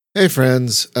Hey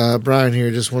friends, Brian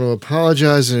here. Just want to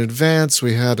apologize in advance.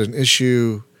 We had an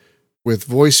issue with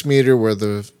Voicemeeter where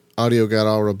the audio got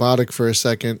all robotic for a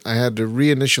second. I had to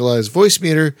reinitialize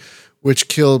Voicemeeter, which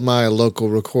killed my local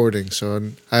recording.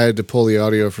 So I had to pull the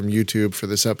audio from YouTube for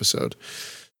this episode.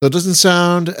 So it doesn't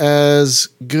sound as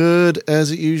good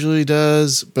as it usually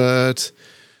does, but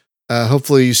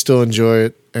hopefully you still enjoy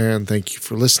it, and thank you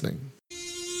for listening.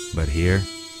 But here,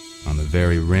 on the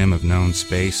very rim of known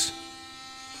space,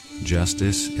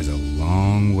 justice is a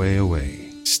long way away.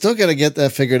 Still got to get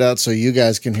that figured out so you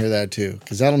guys can hear that too,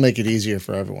 because that'll make it easier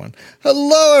for everyone.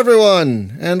 Hello,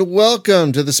 everyone, and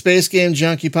welcome to the Space Game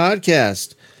Junkie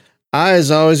podcast. I, as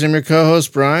always, am your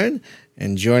co-host, Brian,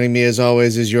 and joining me, as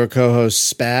always, is your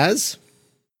co-host, Spaz.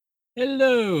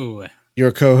 Hello.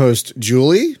 Your co-host,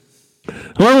 Julie.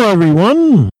 Hello,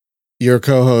 everyone. Your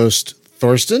co-host,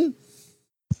 Thorsten.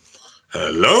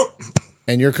 Hello.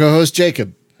 And your co-host,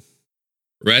 Jacob.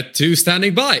 Red 2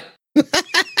 standing by.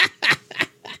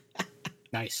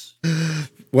 Nice.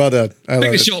 Well done. I Take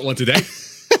love a it. short one today.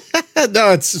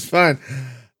 No, it's fine.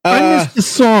 I missed the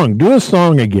song. Do a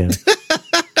song again.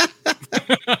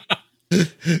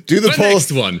 Do the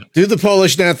next one. Do the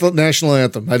Polish national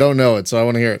anthem. I don't know it, so I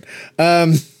want to hear it.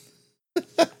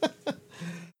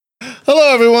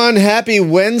 Hello, everyone. Happy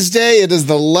Wednesday. It is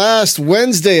the last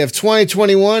Wednesday of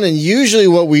 2021, and usually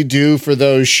what we do for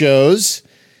those shows,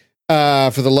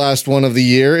 for the last one of the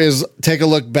year, is take a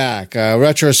look back,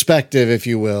 retrospective, if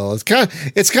you will. It's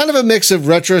kind of a mix of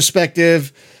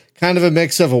retrospective, kind of a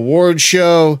mix of award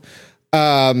show,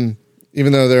 even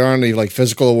though there aren't any like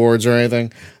physical awards or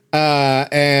anything.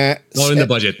 And Not in the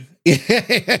budget.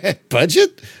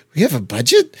 Budget? We have a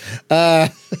budget? Yeah,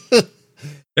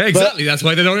 exactly. That's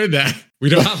why they don't in there. We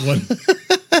don't have one.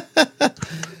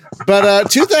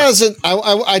 But 2000,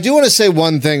 I do want to say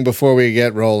one thing before we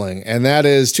get rolling, and that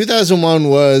is 2001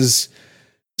 was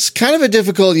kind of a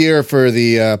difficult year for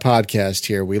the podcast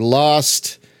here. We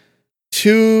lost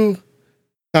two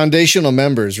foundational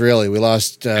members, really. We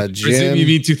lost Jim. Presume you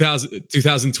mean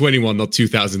 2021, not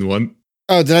 2001.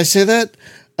 Oh, did I say that?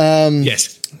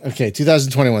 Yes. Okay,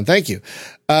 2021. Thank you.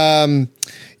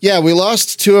 Yeah, we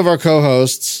lost two of our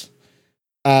co-hosts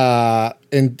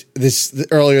in this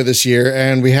earlier this year,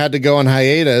 and we had to go on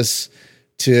hiatus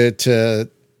to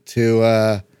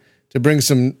bring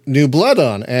some new blood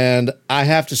on. And I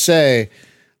have to say,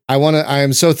 I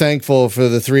am so thankful for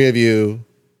the three of you,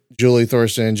 Julie,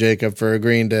 Thorsten, and Jacob, for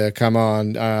agreeing to come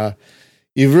on.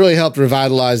 You've really helped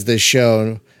revitalize this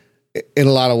show in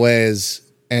a lot of ways,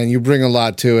 and you bring a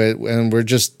lot to it, and we're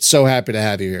just so happy to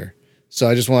have you here. So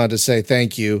I just wanted to say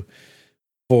thank you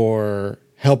for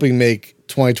helping make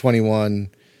 2021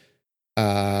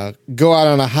 go out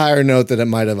on a higher note than it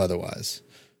might have otherwise.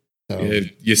 So.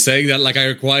 You're saying that like I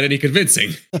required any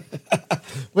convincing.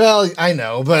 Well, I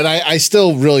know, but I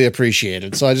still really appreciate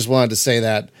it. So I just wanted to say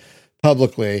that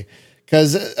publicly.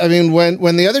 Because, I mean,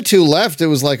 when the other two left, it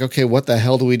was like, okay, what the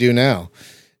hell do we do now?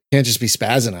 Can't just be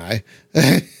Spaz and I.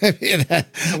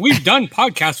 We've done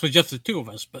podcasts with just the two of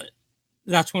us, but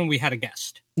that's when we had a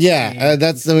guest. Yeah,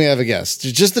 then we have a guest.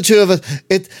 Just the two of us.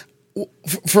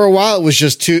 For a while, it was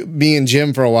just me and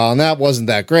Jim for a while, and that wasn't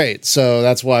that great. So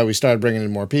that's why we started bringing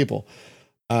in more people.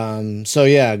 So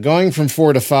yeah, going from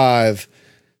 4 to 5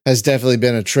 has definitely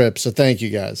been a trip. So thank you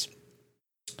guys.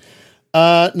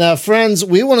 Now, friends,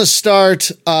 we want to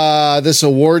start this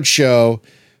award show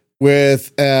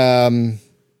with a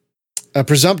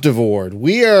presumptive award.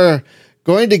 We are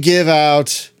going to give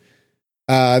out.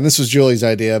 And this was Julie's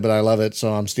idea, but I love it,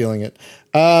 so I'm stealing it.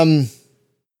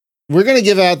 We're going to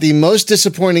give out the most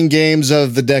disappointing games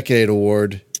of the decade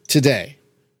award today.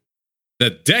 The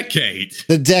decade?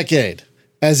 The decade,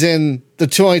 as in the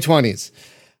 2020s.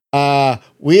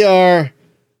 We are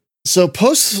so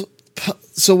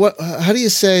what? How do you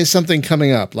say something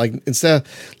coming up? Like instead,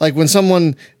 like when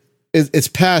someone it's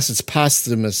past, it's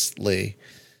posthumously.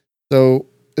 So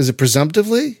is it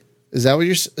presumptively? Is that how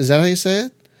you say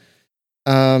it?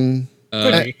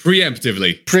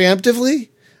 Preemptively. Preemptively?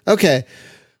 Okay.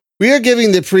 We are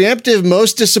giving the preemptive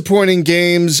most disappointing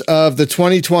games of the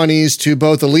 2020s to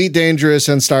both Elite Dangerous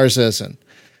and Star Citizen,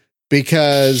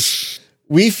 because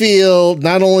we feel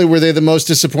not only were they the most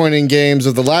disappointing games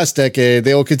of the last decade,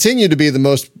 they will continue to be the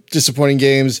most disappointing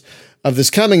games of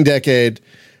this coming decade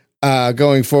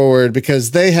going forward, because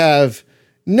they have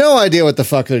no idea what the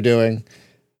fuck they're doing.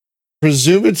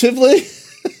 Presumptively?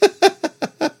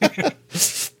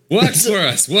 Works for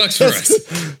us.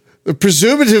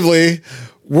 Presumptively,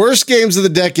 worst games of the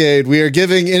decade we are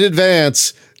giving in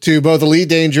advance to both Elite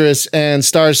Dangerous and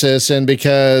Star Citizen,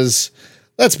 because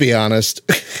let's be honest,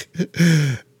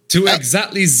 to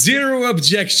exactly 0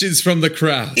 objections from the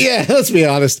crowd. Yeah, let's be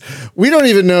honest. We don't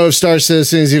even know if Star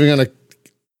Citizen is even going to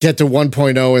get to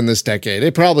 1.0 in this decade.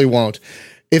 It probably won't,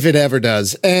 if it ever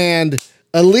does. And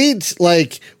Elite,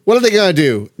 like, what are they going to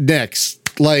do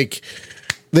next? Like,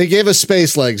 they gave us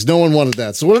Space Legs. No one wanted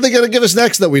that. So what are they going to give us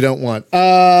next that we don't want?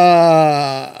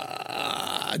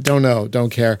 Don't know. Don't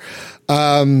care.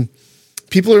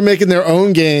 People are making their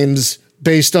own games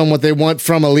based on what they want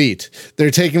from Elite. They're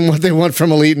taking what they want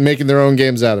from Elite and making their own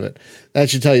games out of it.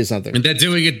 That should tell you something. And they're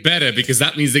doing it better because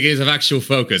that means the games have actual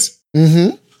focus.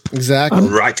 Mm-hmm. Exactly.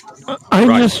 Right. I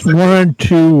just wanted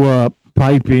to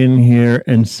pipe in here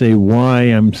and say why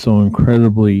I'm so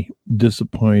incredibly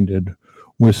disappointed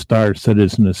with Star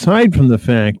Citizen, aside from the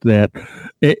fact that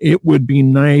it would be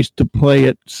nice to play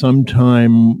it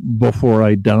sometime before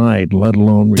I died, let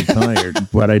alone retired.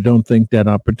 But I don't think that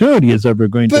opportunity is ever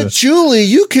going to. But Julie,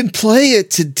 you can play it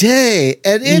today,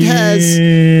 and it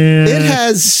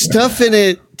has stuff in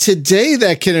it today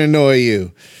that can annoy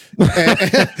you.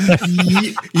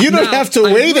 You don't have to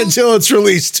wait until it's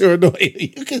released to annoy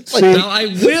you. You can play. Now, I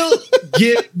will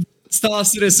give Star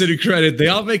Citizen credit. They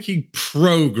are making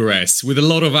progress with a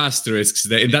lot of asterisks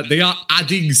there, in that they are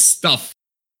adding stuff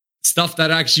that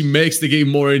actually makes the game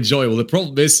more enjoyable. The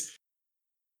problem is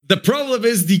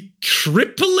the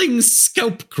crippling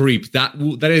scope creep that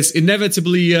is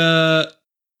inevitably that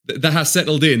has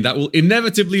settled in. That will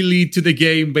inevitably lead to the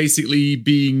game basically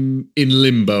being in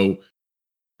limbo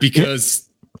because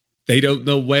they don't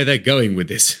know where they're going with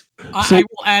this. I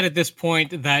will add at this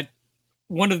point that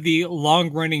one of the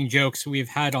long-running jokes we've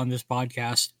had on this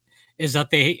podcast is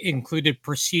that they included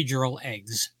procedural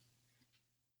eggs.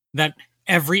 That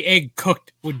every egg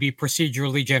cooked would be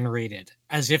procedurally generated,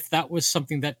 as if that was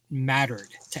something that mattered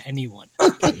to anyone.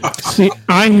 See,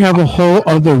 I have a whole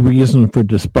other reason for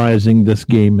despising this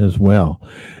game as well.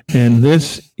 And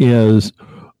this is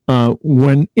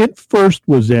when it first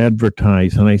was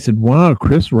advertised, and I said, wow,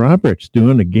 Chris Roberts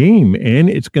doing a game, and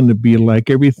it's going to be like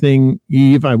everything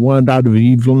Eve I wanted out of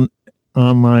Eve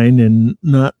Online and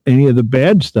not any of the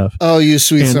bad stuff. Oh, you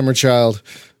sweet summer child.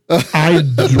 I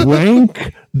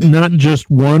drank not just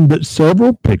one, but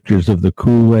several pictures of the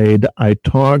Kool-Aid. I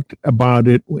talked about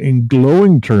it in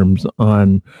glowing terms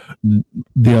on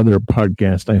the other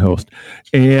podcast I host.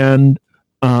 And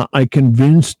I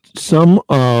convinced some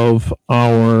of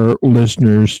our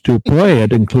listeners to play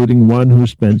it, including one who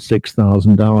spent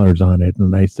 $6,000 on it.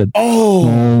 And I said,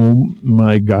 oh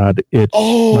my God, it's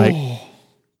like,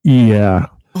 yeah.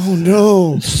 Oh,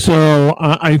 no. So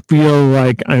I feel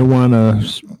like I want to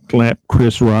slap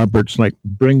Chris Roberts, like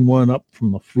bring one up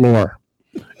from the floor.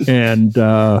 And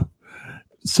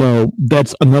so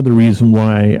that's another reason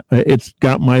why it's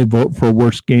got my vote for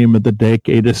worst game of the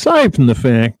decade, aside from the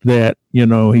fact that, you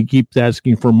know, he keeps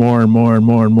asking for more and more and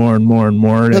more and more and more and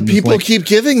more. But people keep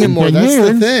giving him more. That's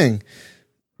the thing.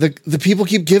 The people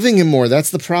keep giving him more. That's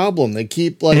the problem. They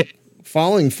keep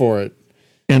falling for it.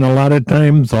 And a lot of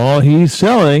times all he's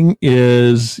selling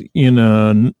is, you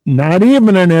know, not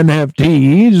even an NFT.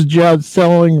 He's just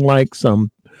selling like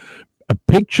a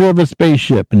picture of a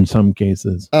spaceship in some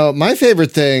cases. Oh, my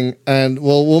favorite thing, and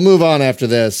we'll move on after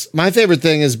this. My favorite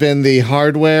thing has been the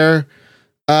hardware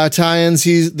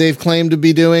tie-ins they've claimed to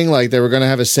be doing. Like they were going to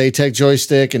have a SATEC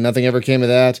joystick and nothing ever came of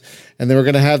that. And they were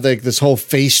going to have like this whole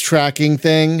face tracking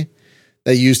thing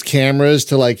that used cameras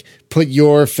to like put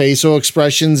your facial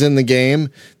expressions in the game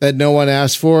that no one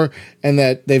asked for and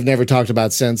that they've never talked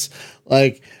about since.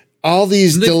 Like all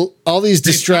these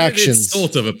distractions.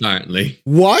 Sort of, apparently.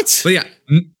 What? But yeah,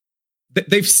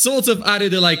 they've sort of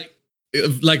added like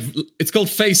it's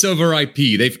called face over IP.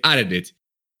 They've added it.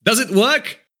 Does it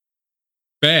work?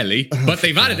 Barely, but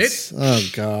they've added it. Oh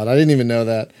God, I didn't even know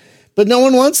that. But no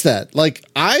one wants that. Like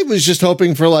I was just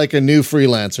hoping for like a new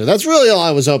freelancer. That's really all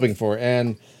I was hoping for.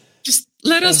 And just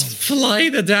let us fly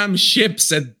the damn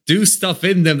ships and do stuff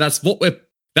in them. That's what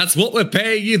we're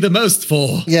paying you the most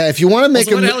for. Yeah, if you want to make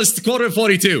what the hell is Quarter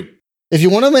 42? If you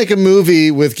want to make a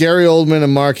movie with Gary Oldman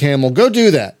and Mark Hamill, go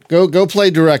do that. Go play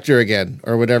director again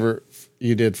or whatever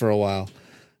you did for a while.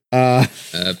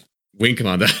 Wing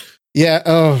Commander.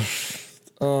 Yeah.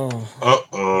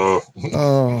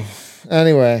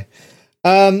 Anyway.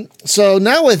 So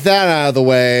now with that out of the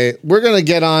way, we're going to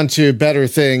get on to better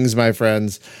things, my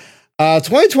friends.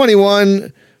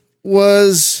 2021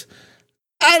 was,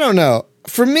 I don't know.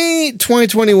 For me,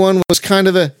 2021 was kind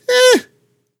of a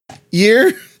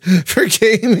year for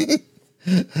gaming.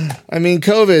 I mean,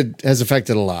 COVID has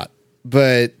affected a lot,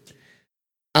 but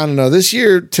I don't know. This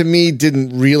year to me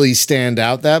didn't really stand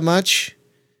out that much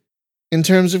in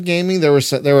terms of gaming. There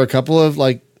were a couple of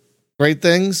like great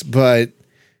things, but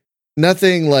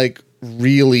nothing like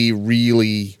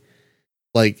really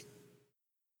like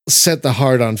set the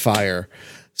heart on fire.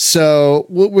 So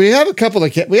we have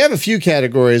a few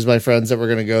categories, my friends, that we're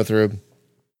going to go through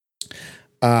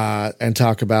and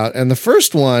talk about. And the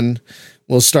first one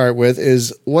we'll start with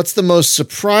is, what's the most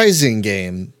surprising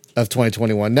game of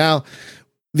 2021? Now,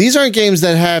 these aren't games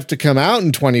that have to come out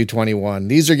in 2021.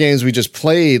 These are games we just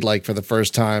played like for the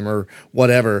first time or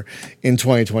whatever in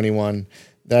 2021.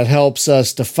 That helps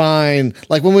us define,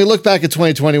 like when we look back at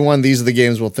 2021, these are the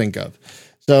games we'll think of.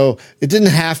 So it didn't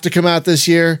have to come out this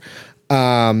year.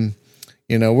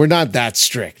 We're not that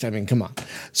strict. I mean, come on.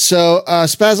 So,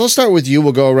 Spaz, I'll start with you.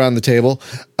 We'll go around the table.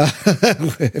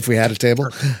 If we had a table.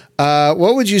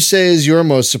 What would you say is your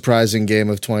most surprising game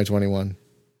of 2021?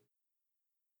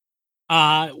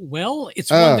 Well,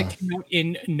 it's one that came out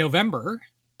in November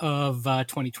of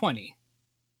 2020.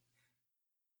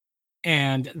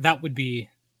 And that would be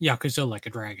Yakuza Like a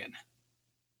Dragon.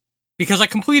 Because I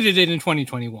completed it in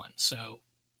 2021. So,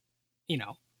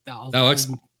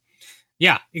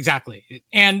 yeah, exactly.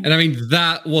 And I mean,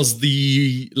 that was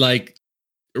the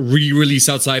re-release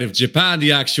outside of Japan.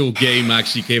 The actual game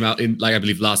actually came out in, I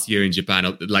believe last year in Japan,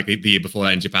 or the year before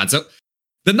that in Japan. So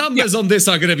the numbers on this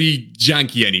are going to be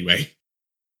janky anyway.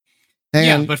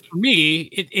 But for me,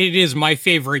 it is my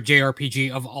favorite JRPG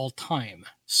of all time.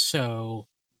 So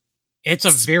it's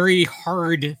a very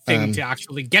hard thing to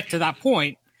actually get to that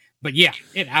point. But yeah,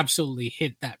 it absolutely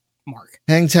hit that mark.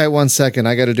 Hang tight 1 second.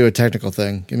 I got to do a technical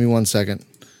thing. Give me 1 second.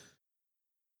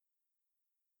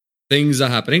 Things are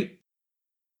happening.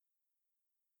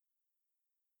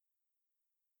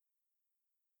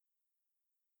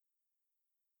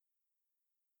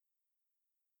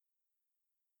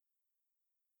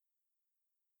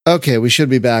 Okay, we should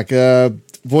be back.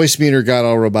 Voice meter got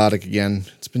all robotic again.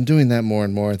 It's been doing that more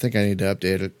and more. I think I need to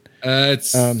update it. I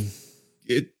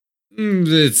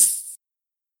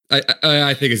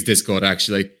think it's Discord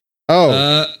actually.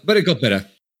 But it got better.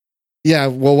 Yeah,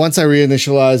 well, once I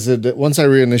reinitialized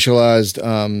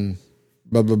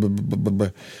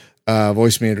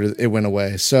voice meter, it went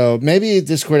away. So maybe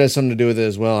Discord has something to do with it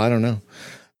as well. I don't know.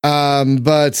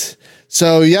 But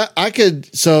so yeah,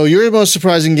 so your most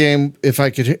surprising game,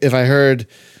 I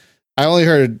only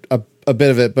heard a bit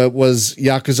of it, but was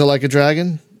Yakuza Like a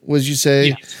Dragon, would you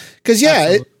say? Because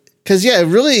it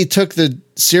really took the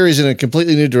series in a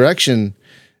completely new direction,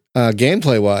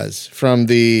 gameplay wise, from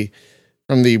the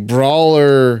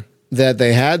brawler that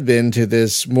they had been to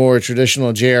this more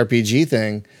traditional JRPG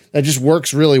thing that just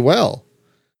works really well.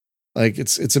 Like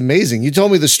it's amazing. You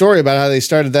told me the story about how they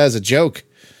started that as a joke,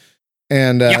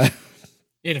 and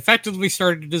it effectively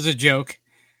started as a joke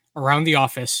around the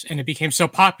office, and it became so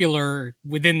popular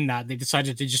within that they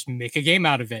decided to just make a game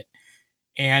out of it.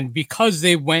 And because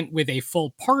they went with a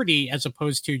full party as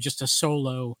opposed to just a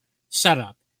solo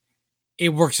setup, it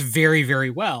works very, very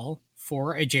well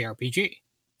for a JRPG,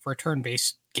 for a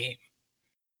turn-based game.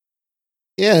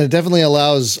 Yeah, it definitely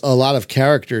allows a lot of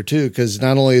character too, because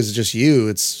not only is it just you,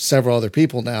 it's several other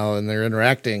people now, and they're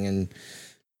interacting and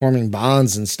forming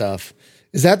bonds and stuff.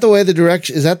 Is that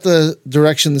the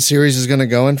direction the series is going to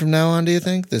go in from now on, do you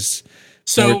think?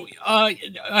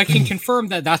 I can confirm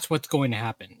that that's what's going to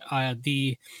happen.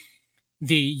 The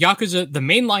Yakuza, the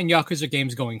mainline Yakuza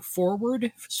games going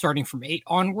forward, starting from 8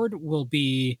 onward, will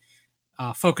be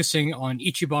focusing on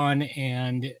Ichiban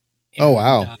and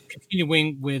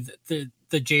continuing with the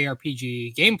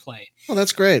JRPG gameplay. Oh,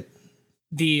 that's great.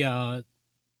 The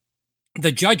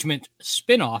Judgment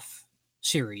spin-off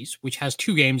series, which has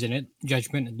 2 games in it,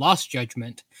 Judgment and Lost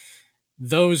Judgment,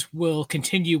 those will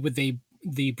continue with the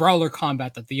brawler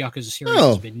combat that the Yakuza series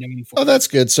has been known for. Oh, that's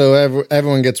good. So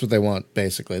everyone gets what they want,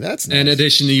 basically. That's nice. And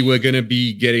additionally, we're going to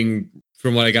be getting,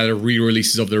 from what I gather,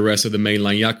 re-releases of the rest of the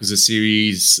mainline Yakuza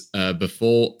series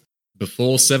before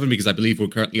 7, because I believe we're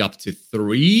currently up to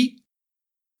 3.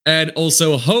 And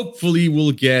also, hopefully,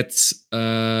 we'll get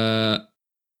the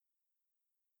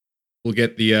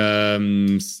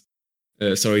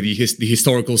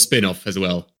historical spin-off as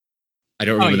well. I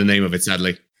don't remember the name of it,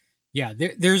 sadly. Yeah,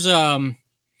 there's been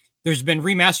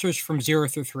remasters from 0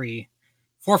 through 3.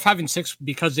 4, 5, and 6,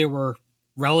 because they were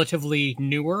relatively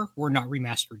newer, were not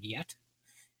remastered yet.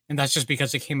 And that's just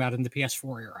because it came out in the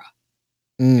PS4 era.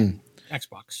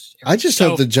 Xbox era. I just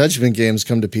hope the Judgment games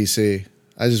come to PC.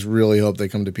 I just really hope they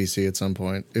come to PC at some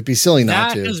point. It'd be silly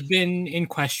not to. That has been in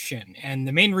question. And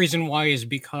the main reason why is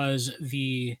because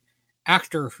the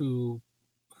actor who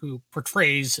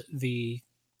portrays the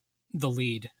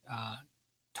lead,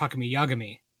 Takumi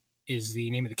Yagami is the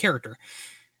name of the character.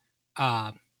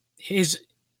 His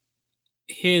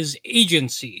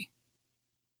agency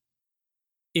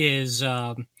is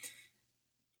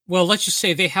well, let's just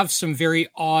say they have some very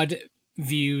odd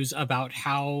views about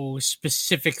how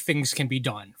specific things can be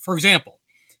done. For example,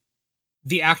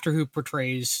 the actor who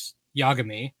portrays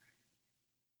Yagami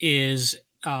is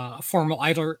a former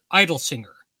idol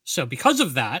singer. So because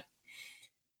of that,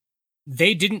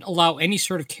 they didn't allow any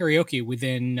sort of karaoke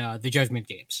within the Judgment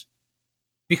games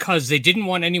because they didn't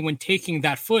want anyone taking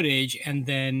that footage and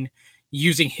then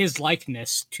using his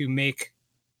likeness to make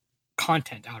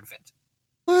content out of it.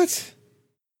 What?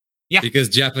 Yeah. Because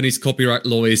Japanese copyright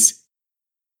law is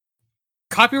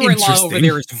copyright law over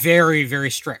there is very,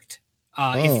 very strict.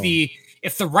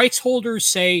 If the rights holders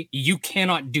say you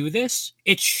cannot do this,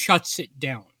 it shuts it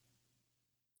down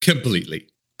completely.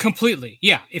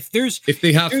 Yeah. If there's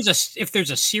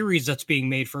a series that's being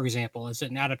made, for example, as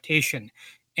an adaptation,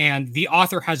 and the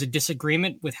author has a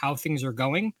disagreement with how things are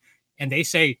going, and they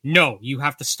say no, you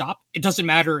have to stop. It doesn't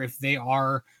matter if they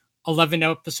are 11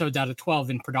 episodes out of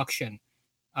 12 in production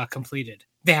completed.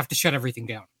 They have to shut everything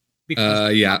down because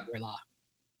of copyright law.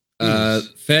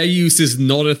 Fair use is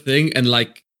not a thing, and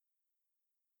like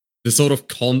the sort of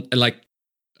contracts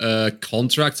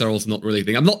are also not really a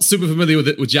thing. I'm not super familiar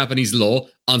with Japanese law,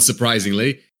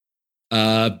 unsurprisingly,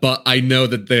 but I know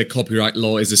that the copyright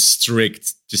law is a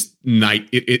strict,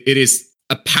 it is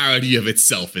a parody of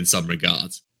itself in some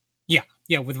regards.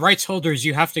 Yeah. With rights holders,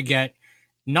 you have to get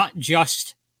not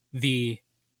just the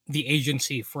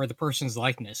agency for the person's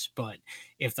likeness, but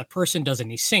if the person does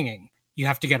any singing, you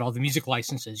have to get all the music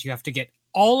licenses. You have to get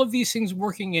all of these things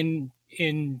working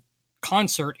in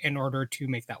concert in order to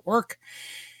make that work.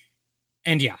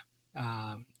 And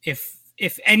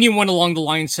if anyone along the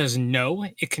line says no,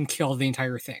 it can kill the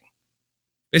entire thing.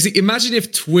 Basically, imagine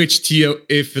if Twitch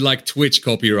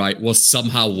copyright was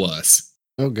somehow worse.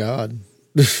 Oh God.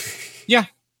 Yeah,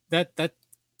 that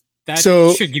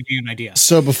should give you an idea.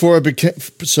 So before it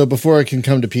can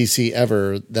come to PC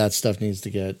ever, that stuff needs to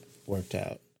get worked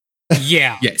out.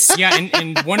 Yeah. Yes. Yeah,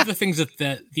 and one of the things that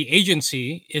the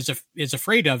agency is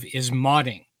afraid of is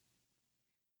modding.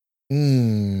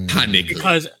 Panic.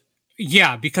 Because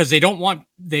they don't want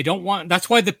that's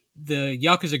why the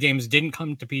Yakuza games didn't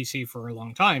come to PC for a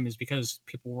long time, is because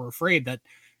people were afraid that,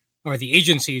 or the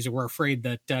agencies were afraid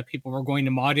that people were going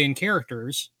to mod in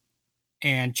characters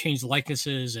and change the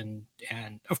likenesses, and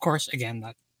of course, again,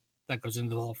 that goes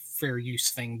into the whole fair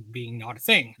use thing being not a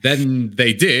thing. Then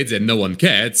they did, and no one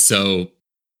cared, so...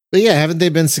 But yeah, haven't they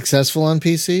been successful on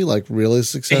PC? Like, really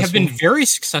successful? They have been very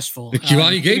successful. The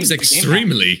Kiwani games,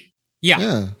 extremely.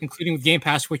 Yeah, including with Game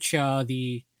Pass, which a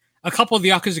couple of the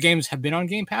Yakuza games have been on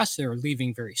Game Pass. They're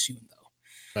leaving very soon,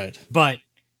 though. Right. But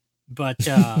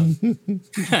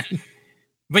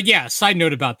but yeah, side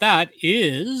note about that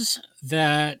is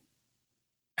that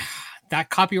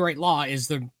copyright law is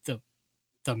the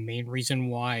main reason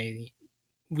why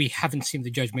we haven't seen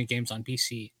the Judgment games on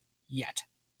PC yet.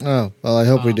 Oh, well, I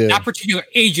hope we do. That particular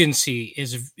agency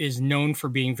is known for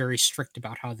being very strict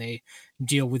about how they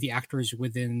deal with the actors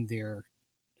within their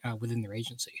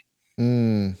agency.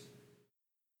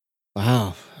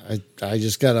 Wow. I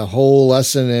just got a whole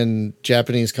lesson in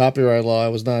Japanese copyright law I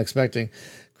was not expecting.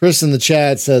 Chris in the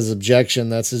chat says objection.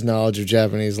 That's his knowledge of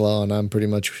Japanese law, and I'm pretty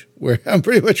much where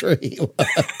he was.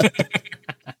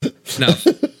 Now,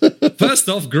 first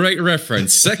off, great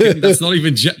reference. Second, that's not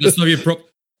even proper.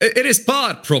 It is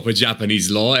proper Japanese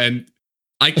law, and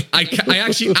I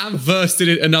actually am versed in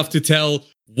it enough to tell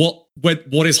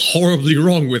what is horribly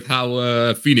wrong with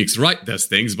how Phoenix Wright does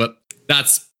things, but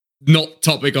that's not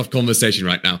topic of conversation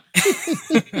right now.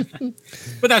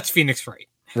 But that's Phoenix Wright.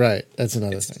 Right, that's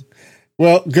another thing.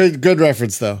 Well, good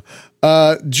reference though.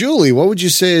 Julie, what would you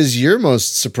say is your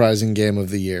most surprising game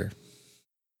of the year?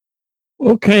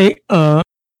 Okay, can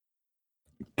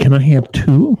I have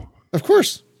two? Of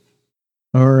course.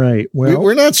 All right. Well,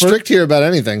 we're not strict here about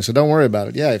anything, so don't worry about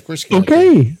it. Yeah, of course you can.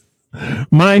 Okay.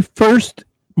 My first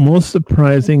most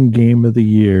surprising game of the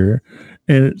year,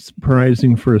 and it's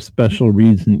surprising for a special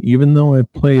reason, even though I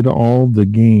played all the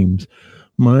games.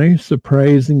 My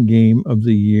surprising game of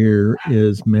the year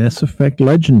is Mass Effect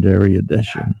Legendary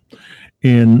Edition.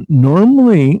 And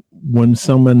normally when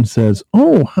someone says,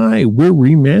 "Oh, hi, we're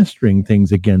remastering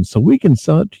things again, so we can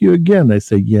sell it to you again," I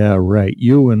say, "Yeah, right.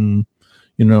 You and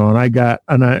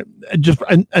I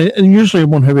usually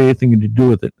won't have anything to do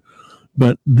with it."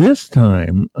 But this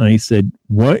time I said,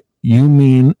 "What? You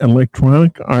mean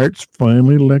Electronic Arts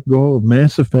finally let go of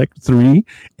Mass Effect 3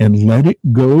 and let it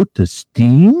go to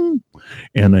Steam?"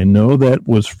 And I know that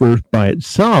was first by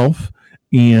itself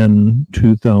in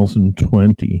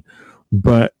 2020.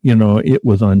 But, it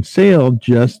was on sale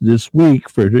just this week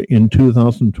in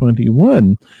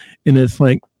 2021. And it's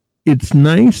like, it's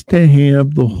nice to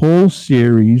have the whole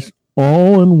series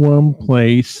all in one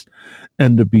place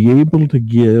and to be able to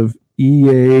give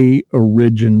EA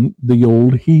Origin the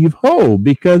old heave ho,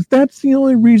 because that's the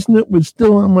only reason it was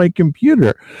still on my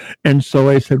computer. And so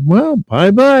I said, well,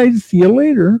 bye bye, see you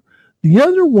later. The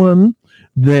other one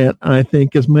that I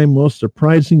think is my most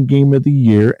surprising game of the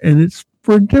year, and it's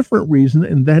for a different reason,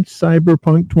 and that's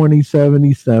Cyberpunk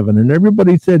 2077. And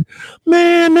everybody said,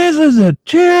 man, this is a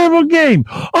terrible game.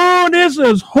 Oh, this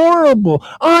is horrible.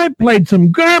 I played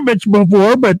some garbage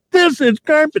before, but this is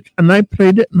garbage. And I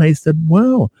played it, and I said,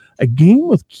 wow, a game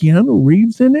with Keanu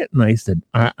Reeves in it? And I said,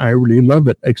 I really love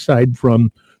it, aside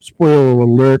from, spoiler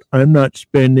alert, I'm not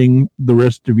spending the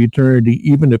rest of eternity,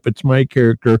 even if it's my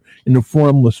character, in a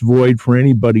formless void for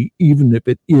anybody, even if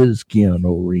it is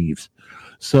Keanu Reeves.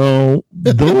 So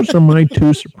those are my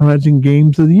two surprising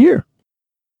games of the year.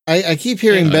 I keep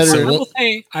hearing better. So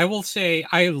I will say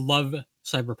I love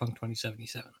Cyberpunk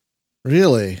 2077.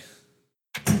 Really?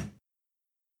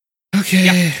 Okay,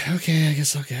 Yeah. okay. I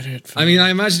guess I'll get it. I mean, I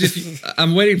imagine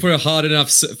I'm waiting for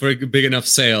a big enough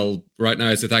sale right now.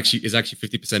 Is actually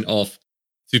 50% off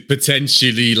to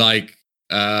potentially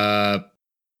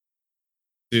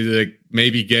to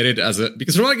maybe get it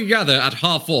because from what I can gather, at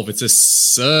half off, it's a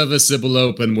serviceable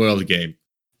open world game.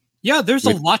 Yeah, there's a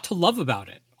lot to love about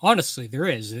it. Honestly, there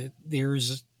is.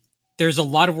 There's a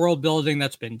lot of world building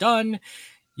that's been done.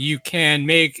 You can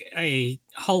make a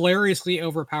hilariously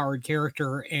overpowered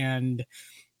character and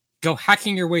go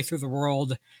hacking your way through the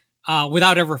world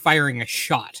without ever firing a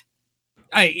shot.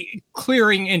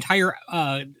 Clearing entire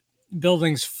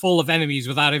buildings full of enemies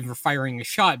without ever firing a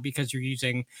shot because you're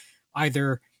using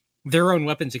either their own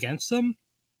weapons against them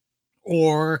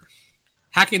or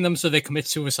hacking them so they commit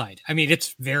suicide. I mean,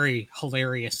 it's very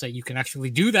hilarious that you can actually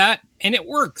do that, and it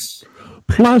works.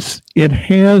 Plus, it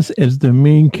has as the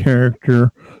main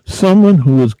character someone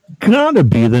who has got to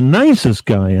be the nicest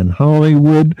guy in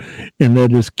Hollywood, and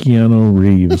that is Keanu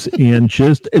Reeves. And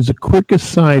just as a quick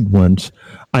aside once,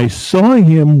 I saw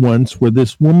him once where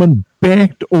this woman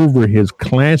backed over his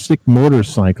classic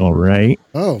motorcycle, right?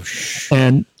 Oh,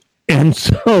 And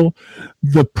so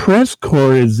the press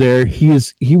corps is there. He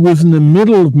was in the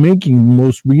middle of making the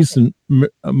most recent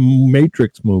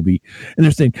Matrix movie. And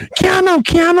they're saying,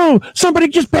 Keanu, somebody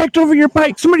just backed over your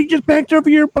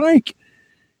bike.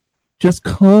 Just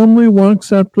calmly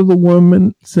walks up to the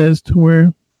woman, says to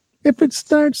her, if it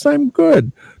starts, I'm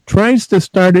good. Tries to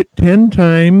start it 10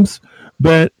 times,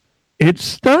 but it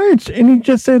starts. And he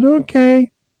just said,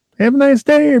 okay, have a nice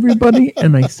day, everybody.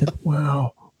 And I said,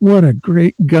 wow. What a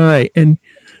great guy. And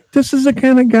this is the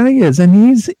kind of guy he is. And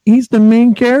he's the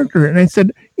main character. And I said,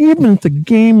 even if the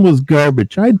game was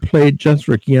garbage, I'd play it just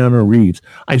for Keanu Reeves.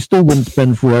 I still wouldn't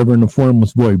spend forever in a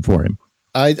formless void for him.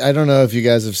 I don't know if you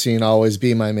guys have seen Always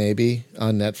Be My Maybe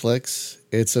on Netflix.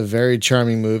 It's a very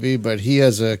charming movie, but he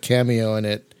has a cameo in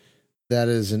it that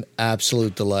is an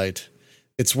absolute delight.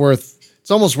 It's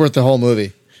almost worth the whole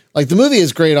movie. Like, the movie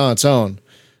is great on its own,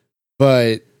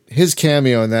 but his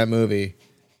cameo in that movie,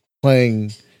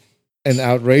 playing an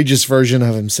outrageous version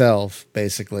of himself,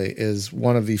 basically, is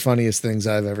one of the funniest things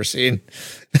I've ever seen.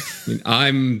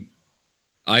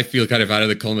 I feel kind of out of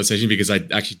the conversation because I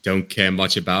actually don't care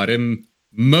much about him.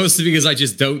 Mostly because I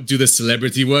just don't do the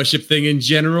celebrity worship thing in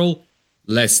general,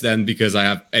 less than because I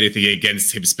have anything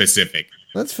against him specific.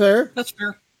 That's fair. That's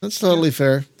fair. That's totally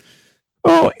fair.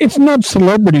 Oh, it's not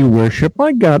celebrity worship.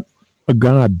 I got a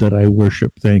God that I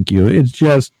worship, thank you. It's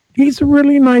just, he's a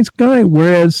really nice guy,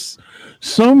 whereas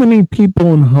so many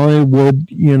people in Hollywood,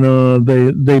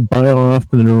 they buy off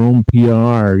in their own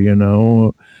PR,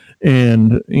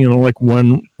 and, like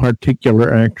one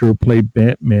particular actor who played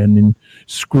Batman and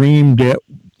screamed at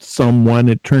someone.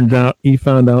 It turns out he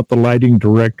found out the lighting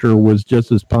director was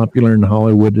just as popular in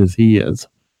Hollywood as he is.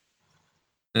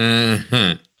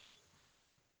 Uh-huh.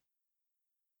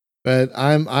 But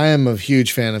I am a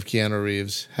huge fan of Keanu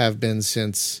Reeves, have been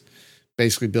since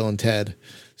basically Bill and Ted.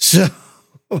 So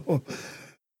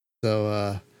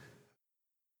yeah,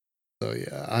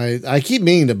 I keep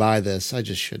meaning to buy this. I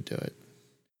just should do it.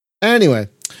 Anyway,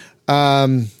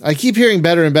 I keep hearing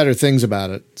better and better things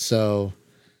about it, so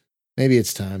maybe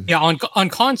it's time. Yeah, on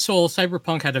console,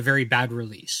 Cyberpunk had a very bad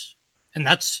release, and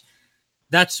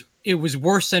it was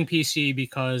worse than PC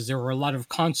because there were a lot of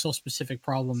console specific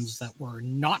problems that were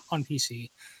not on PC.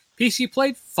 PC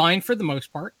played fine for the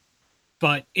most part,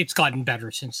 but it's gotten better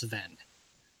since then,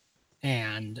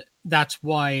 and that's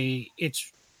why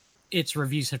its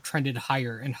reviews have trended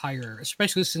higher and higher,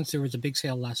 especially since there was a big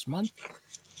sale last month.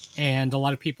 And a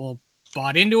lot of people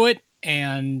bought into it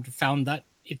and found that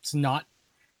it's not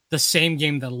the same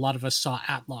game that a lot of us saw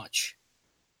at launch.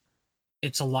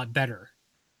 it's a lot better.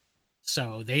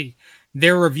 So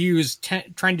their reviews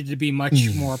trended to be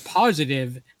much more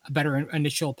positive, a better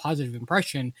initial positive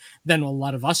impression than a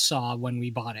lot of us saw when we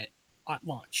bought it at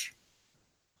launch.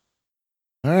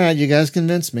 All right, you guys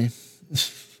convinced me.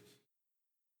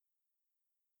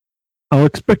 I'll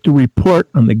expect a report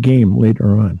on the game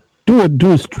later on.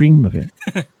 Do a stream of it.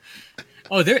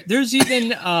 Oh, there's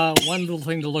even one little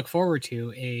thing to look forward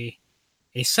to, a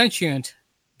sentient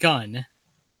gun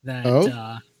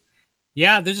that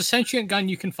there's a sentient gun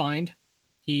you can find.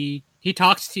 He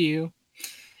talks to you.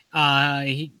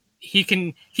 He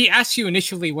asks you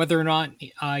initially whether or not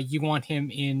you want him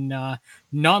in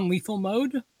non-lethal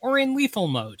mode or in lethal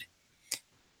mode.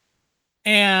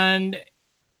 And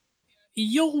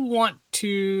you'll want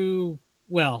to,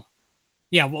 we'll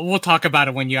talk about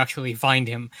it when you actually find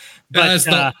him. But let's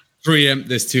not preempt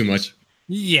this too much.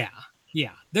 Yeah.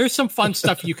 There's some fun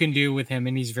stuff you can do with him,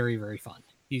 and he's very, very fun.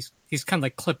 He's kind of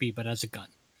like Clippy, but as a gun.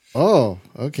 Oh,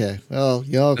 okay. Well,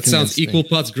 y'all. That sounds equal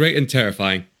parts great and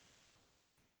terrifying.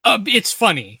 It's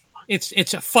funny.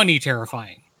 It's a funny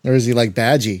terrifying. Or is he like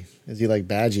Badgie? Is he like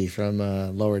Badgie from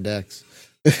Lower Decks?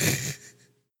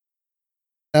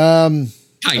 Kind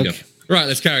of. Right,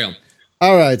 let's carry on.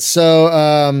 All right, so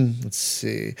let's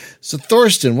see. So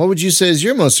Thorsten, what would you say is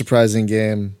your most surprising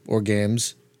game or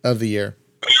games of the year?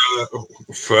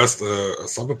 First,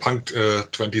 Cyberpunk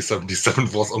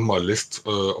 2077 was on my list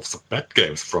of the bad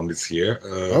games from this year.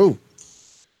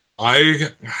 I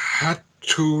had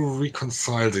to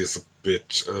reconcile this a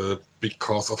bit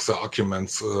because of the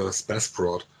arguments Spaz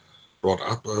brought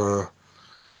up.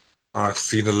 I've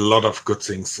seen a lot of good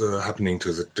things happening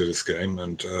to this game,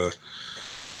 and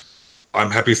I'm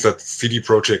happy that CD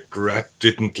Projekt Red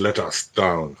didn't let us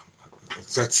down.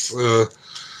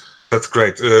 That's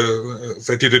great.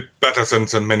 They did it better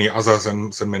than many others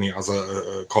and than many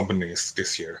other companies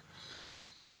this year.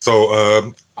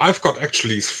 So I've got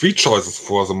actually 3 choices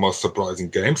for the most surprising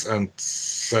games, and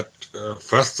the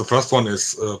first one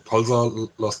is Pulsar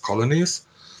Lost Colonies.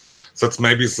 That's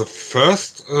maybe the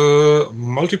first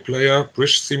multiplayer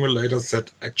bridge simulator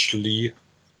that actually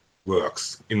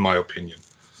works, in my opinion.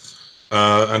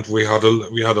 And we had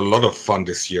a lot of fun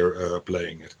this year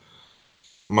playing it.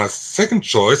 My second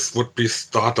choice would be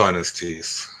Star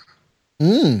Dynasties,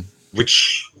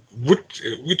 which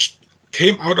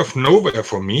came out of nowhere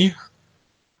for me,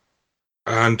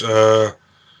 and I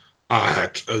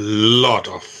had a lot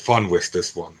of fun with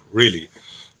this one. Really,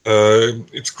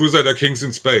 it's Crusader Kings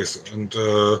in space, and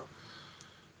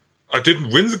I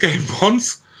didn't win the game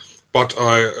once, but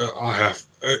I have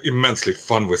immensely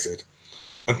fun with it.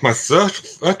 And my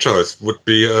third choice would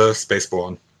be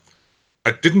Spaceborne.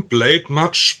 I didn't play it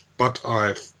much, but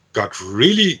I've got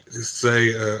really to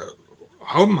say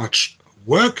how much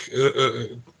work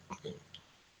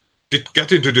did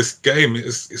get into this game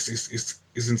is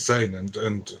insane,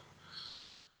 and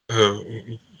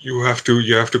you have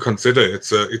to consider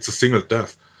it's a single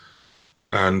death,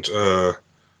 and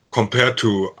compared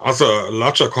to other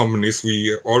larger companies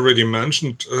we already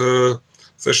mentioned,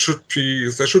 they should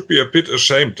be a bit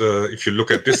ashamed if you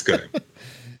look at this game.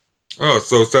 Oh,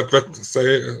 so that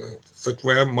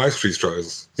were my 3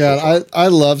 choices. Yeah, I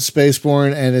love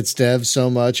Spaceborne and its dev so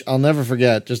much. I'll never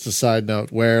forget, just a side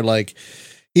note, where like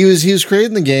he was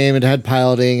creating the game, it had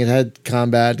piloting, it had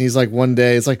combat, and he's like, one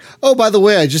day it's like, oh, by the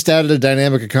way, I just added a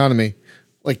dynamic economy.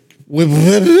 Like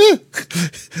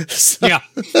so, yeah.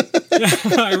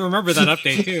 I remember that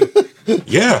update too.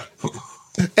 Yeah.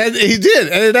 And he did,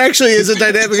 and it actually is a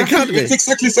dynamic economy. It's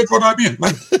exactly what I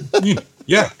mean.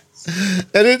 Yeah.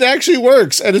 And it actually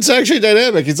works, and it's actually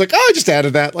dynamic. It's like, oh, I just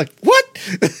added that. Like, what?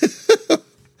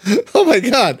 Oh my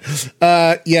god.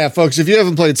 Yeah, folks, if you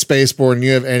haven't played Spaceborne and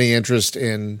you have any interest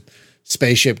in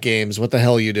spaceship games, what the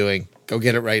hell are you doing? Go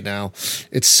get it right now.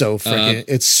 It's so freaking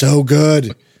it's so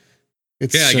good.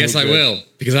 It's I guess good. I will,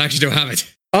 because I actually don't have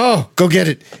it. Oh, go get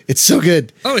it. It's so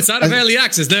good. Oh, it's out of early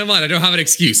access. Never mind, I don't have an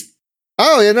excuse.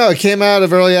 Oh, yeah, no, it came out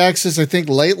of early access, I think,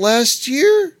 late last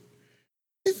year.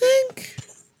 I think.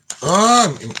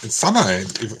 In summer,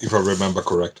 if I remember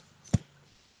correct.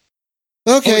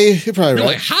 Okay, you're probably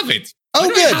right. I have it. Oh,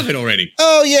 good. I have it already.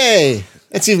 Oh, yay.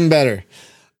 That's even better.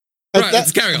 Right,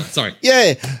 let's carry on. Sorry.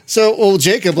 Yay. So, well,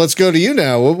 Jacob, let's go to you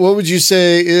now. What would you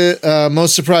say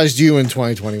most surprised you in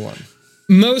 2021?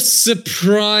 Most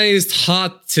surprised,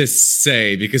 hard to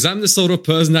say, because I'm the sort of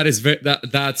person that is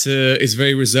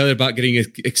very reserved about getting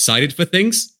excited for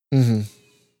things. Mm-hmm.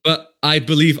 But I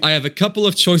believe I have a couple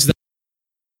of choices.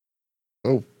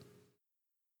 Oh.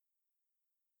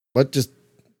 What just...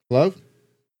 Hello?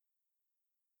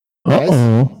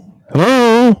 Uh-oh.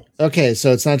 Hello? Okay,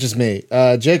 so it's not just me.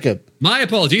 Jacob. My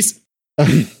apologies.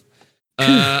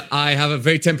 I have a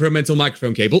very temperamental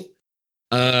microphone cable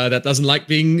that doesn't like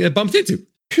being bumped into.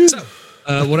 So,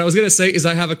 what I was going to say is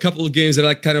I have a couple of games that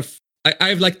I kind of... I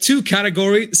have like two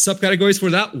subcategories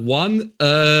for that.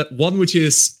 One which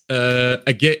is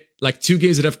like two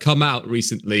games that have come out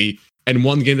recently, and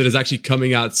one game that is actually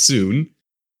coming out soon.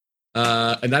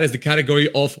 And that is the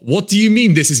category of, what do you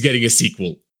mean this is getting a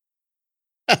sequel?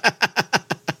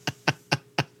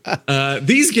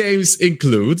 These games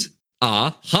include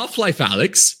Half-Life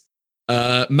Alyx,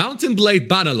 Mountain Blade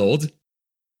Bannerlord,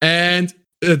 and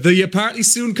the apparently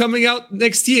soon coming out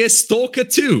next year, Stalker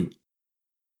 2.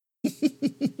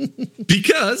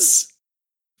 Because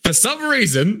for some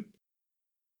reason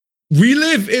we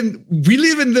live in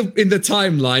the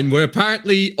timeline where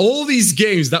apparently all these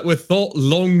games that were thought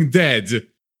long dead,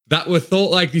 that were thought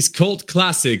like these cult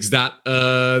classics that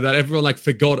everyone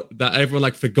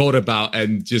forgot about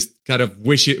and just kind of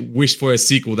wish for a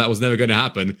sequel that was never going to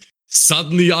happen,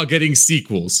 suddenly are getting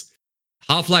sequels.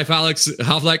 Half-Life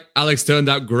Alyx turned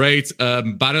out great.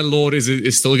 Bannerlord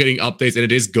is still getting updates, and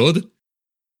it is good.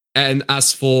 And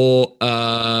as for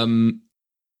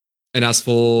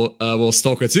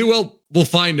Stalker 2, well, we'll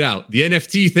find out. The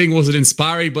NFT thing wasn't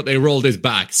inspiring, but they rolled it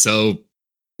back, so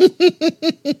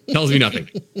tells me nothing.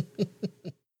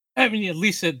 I mean, at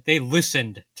least they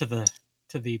listened to the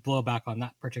blowback on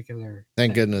that particular.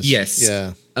 Thank thing. goodness. Yes.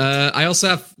 Yeah. I also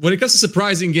have, when it comes to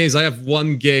surprising games, I have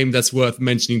one game that's worth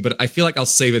mentioning, but I feel like I'll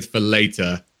save it for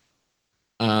later.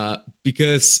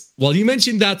 Because, well, you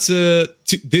mentioned that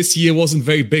this year wasn't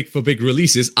very big for big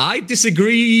releases. I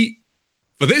disagree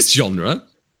for this genre.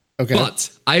 Okay. But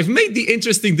I've made the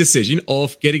interesting decision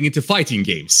of getting into fighting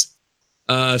games.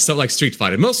 Stuff like Street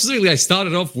Fighter. Most specifically, I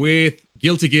started off with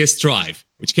Guilty Gear Strive,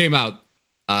 which came out,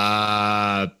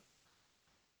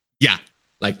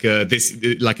 like in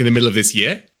the middle of this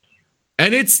year.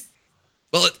 And it's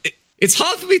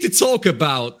hard for me to talk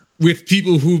about with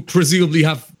people who presumably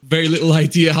have very little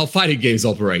idea how fighting games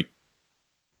operate.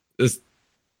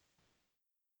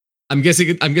 I'm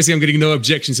guessing I'm getting no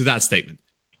objections to that statement.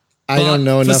 I don't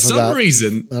know enough about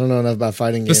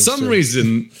fighting games. For some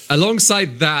reason,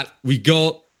 alongside that, we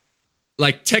got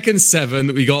like Tekken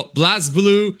 7, we got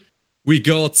BlazBlue, we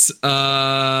got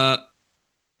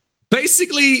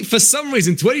basically, for some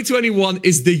reason, 2021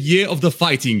 is the year of the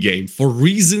fighting game for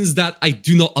reasons that I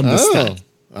do not understand.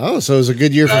 Oh, so it was a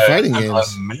good year for fighting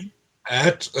games.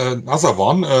 Add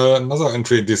another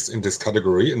entry in this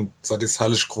category, and that is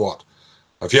Hellish Quad.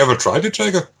 Have you ever tried it,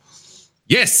 Jager?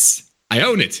 Yes, I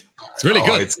own it. It's really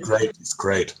good. It's great. It's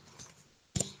great.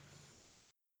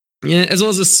 Yeah, as well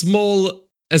as a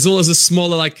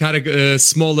smaller like category,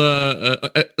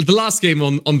 the last game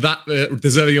on that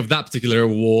deserving of that particular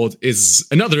award is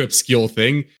another obscure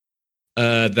thing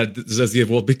that deserves the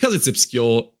award because it's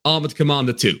obscure. Armored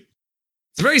Commander 2.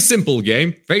 It's a very simple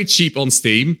game, very cheap on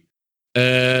Steam.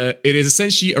 It is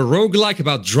essentially a roguelike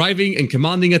about driving and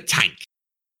commanding a tank.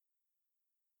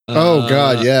 Oh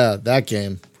god, yeah, that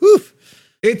game. Whew.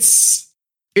 It's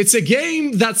a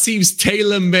game that seems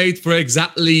tailor-made for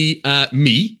exactly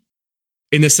me,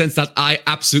 in the sense that I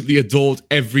absolutely adored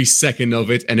every second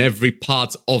of it and every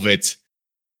part of it,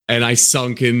 and I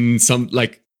sunk in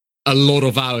a lot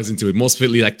of hours into it, most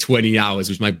specifically like 20 hours,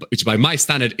 which by my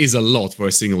standard is a lot for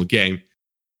a single game.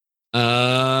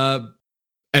 And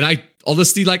I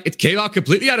honestly, it came out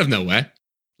completely out of nowhere.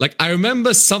 I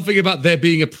remember something about there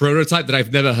being a prototype that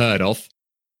I've never heard of.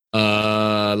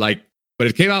 But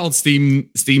it came out on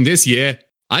Steam this year.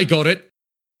 I got it,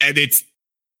 and it's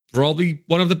probably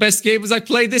one of the best games I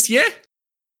played this year,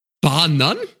 bar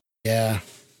none. Yeah,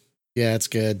 it's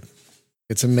good.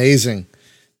 It's amazing.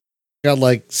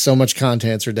 Got so much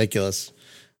content, it's ridiculous.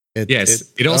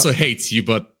 It also hates you,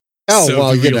 but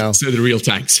so the real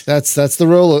tanks. That's the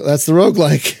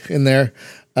roguelike in there.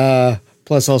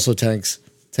 Plus also tanks.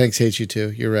 Tanks hate you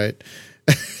too. You're right.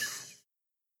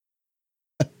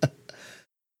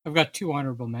 I've got two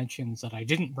honorable mentions that I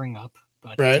didn't bring up,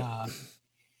 but right.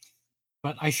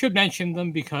 But I should mention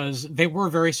them because they were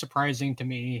very surprising to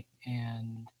me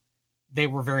and they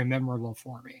were very memorable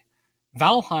for me.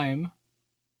 Valheim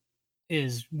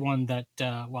is one that,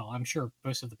 I'm sure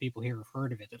most of the people here have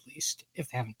heard of it, at least, if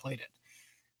they haven't played it.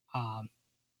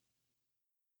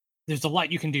 There's a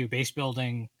lot you can do, base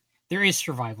building. There is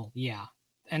survival, yeah.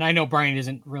 And I know Brian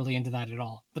isn't really into that at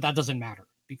all, but that doesn't matter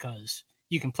because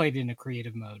you can play it in a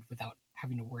creative mode without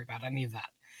having to worry about any of that.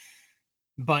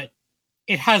 But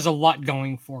it has a lot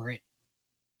going for it.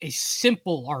 A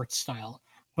simple art style,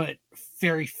 but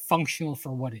very functional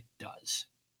for what it does.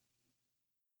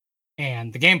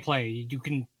 And the gameplay,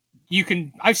 you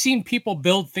can I've seen people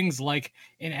build things like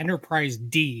an Enterprise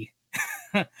D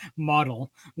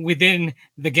model within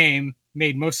the game,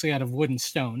 made mostly out of wood and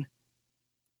stone.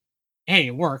 Hey,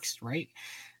 it works, right?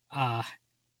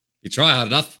 You try hard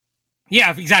enough.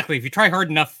 Yeah, exactly. If you try hard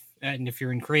enough, and if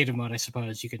you're in creative mode, I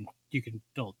suppose you can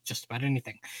build just about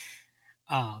anything.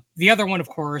 The other one, of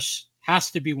course,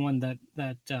 has to be one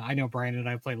that I know Brian and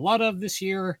I played a lot of this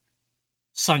year.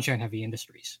 Sunshine Heavy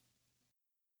Industries.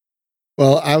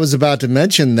 Well, I was about to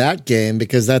mention that game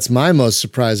because that's my most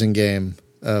surprising game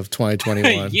of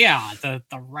 2021. Yeah, the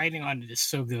writing on it is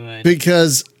so good.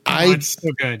 Because it's so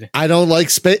good. I don't like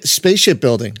spaceship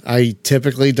building. I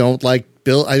typically don't like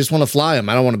build. I just want to fly them.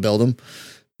 I don't want to build them.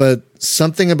 But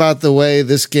something about the way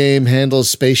this game handles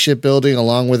spaceship building,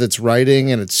 along with its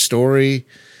writing and its story,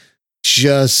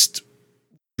 just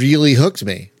really hooked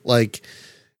me.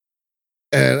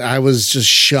 And I was just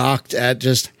shocked at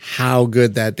just how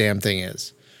good that damn thing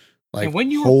is. And when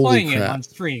you were playing it on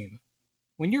stream,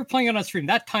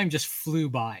 that time just flew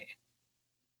by.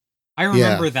 I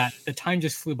remember that the time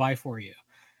just flew by for you.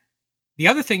 The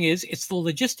other thing is, it's the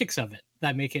logistics of it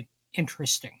that make it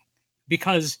interesting,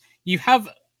 because you have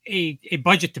a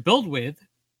budget to build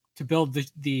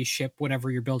the ship,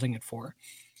 whatever you're building it for.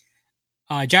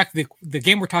 Jack, the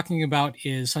game we're talking about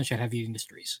is Sunshine Heavy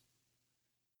Industries.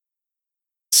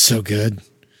 So good.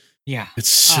 Yeah. It's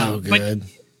so good.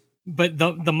 But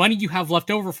the money you have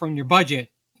left over from your budget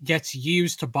gets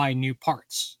used to buy new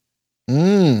parts.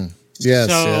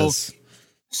 Yes.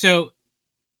 So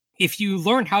if you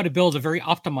learn how to build a very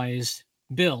optimized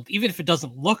build, even if it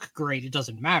doesn't look great, it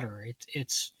doesn't matter.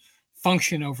 It's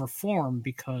function over form,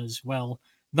 because, well,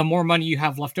 the more money you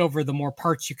have left over, the more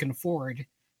parts you can afford.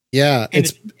 Yeah.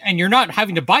 And you're not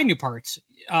having to buy new parts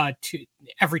to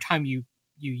every time you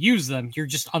use them. You're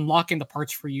just unlocking the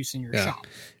parts for use in your shop.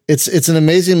 It's an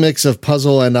amazing mix of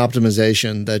puzzle and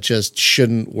optimization that just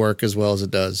shouldn't work as well as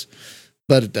it does,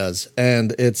 but it does.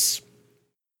 And it's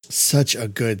such a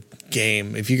good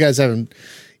game. If you guys haven't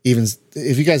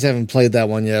played that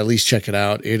one yet, at least check it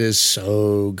out. It is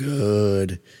so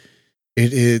good.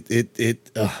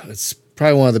 It's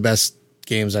probably one of the best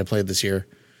games I played this year.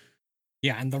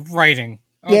 Yeah. And the writing.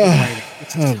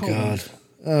 Oh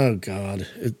God.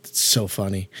 It's so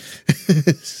funny.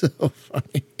 So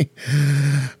funny.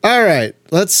 All right.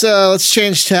 Let's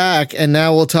change tack, and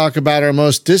now we'll talk about our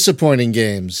most disappointing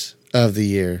games of the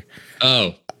year.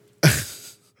 Oh.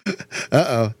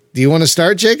 Uh-oh. Do you want to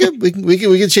start, Jacob? We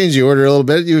can change the order a little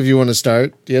bit if you want to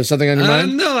start. Do you have something on your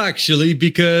mind? No, actually,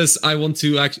 because I want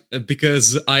to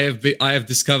because I have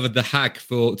discovered the hack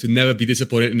to never be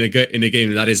disappointed in a game,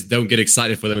 and that is don't get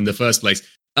excited for them in the first place.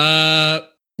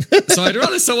 So I'd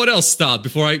rather someone else start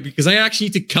because I actually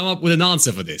need to come up with an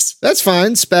answer for this. That's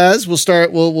fine. Spaz, we'll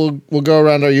start. We'll go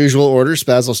around our usual order.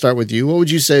 Spaz, I'll start with you. What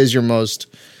would you say is your most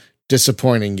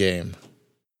disappointing game?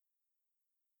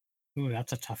 Ooh,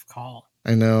 that's a tough call.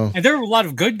 I know. And there were a lot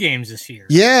of good games this year.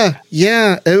 Yeah.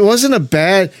 It wasn't a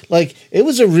bad, it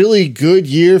was a really good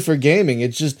year for gaming.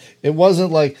 It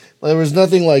wasn't there was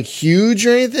nothing huge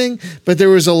or anything, but there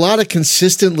was a lot of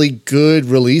consistently good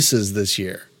releases this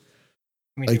year.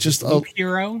 I mean, just Loop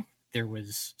Hero. There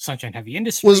was Sunshine Heavy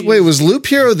Industries. Was Loop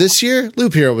Hero this year?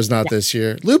 Loop Hero was not this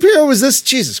year. Loop Hero was this.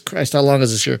 Jesus Christ! How long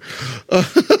is this year?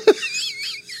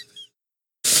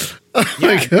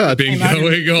 My God! Been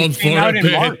going on for a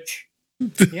bit. March.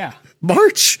 Yeah,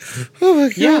 March. Oh my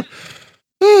God! Yeah.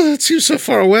 Oh, that seems so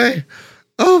far away.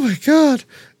 Oh my God!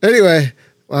 Anyway,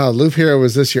 wow, Loop Hero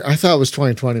was this year. I thought it was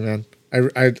 2020, man.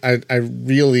 I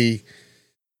really,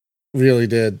 really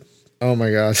did. Oh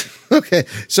my God. Okay.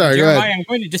 Sorry. Jeremiah, go ahead. I'm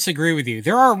going to disagree with you.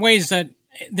 There are ways that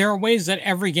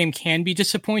every game can be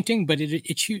disappointing, but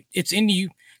it's in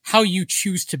you how you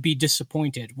choose to be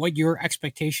disappointed, what your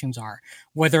expectations are,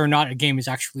 whether or not a game is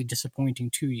actually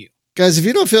disappointing to you. Guys, if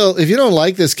you don't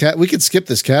like this we could skip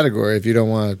this category if you don't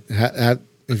want to.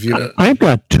 I've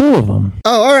got two of them.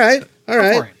 Oh, all right.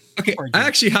 Okay. I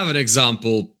actually have an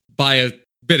example by a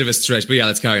bit of a stretch, but yeah,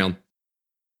 let's carry on.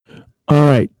 All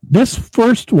right. This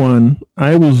first one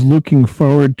I was looking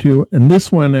forward to, and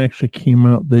this one actually came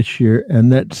out this year, and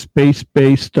that's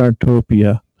Space-Based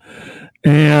Startopia.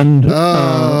 And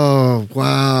wow.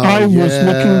 I was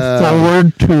looking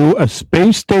forward to a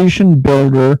space station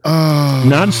builder,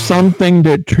 not something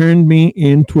that turned me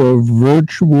into a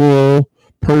virtual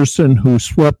person who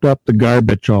swept up the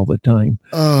garbage all the time.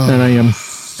 And I am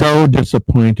so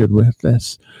disappointed with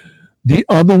this. The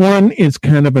other one is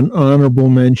kind of an honorable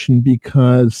mention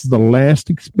because the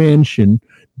last expansion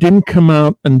didn't come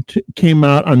out came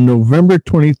out on November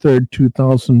 23rd,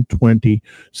 2020.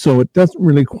 So it doesn't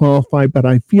really qualify, but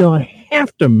I feel I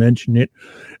have to mention it.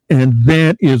 and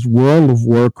that is World of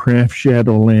Warcraft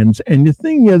Shadowlands. And the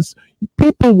thing is,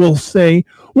 people will say,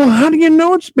 well, how do you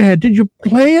know it's bad? Did you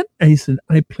play it? I said,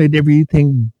 I played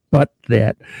everything but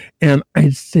that. And I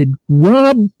said,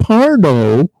 Rob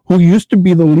Pardo, who used to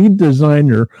be the lead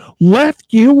designer, left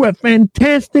you a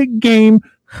fantastic game.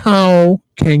 How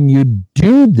can you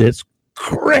do this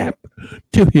crap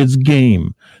to his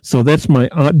game? So that's my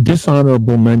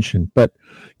dishonorable mention. But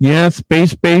yeah,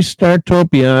 Space-Based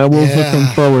Startopia, I was looking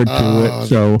forward to it.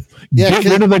 So get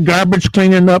rid of the garbage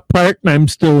cleaning up part, and I'm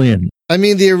still in. I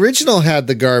mean, the original had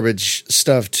the garbage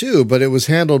stuff too, but it was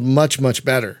handled much, much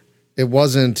better. It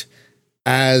wasn't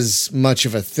as much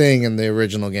of a thing in the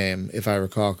original game, if I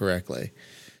recall correctly.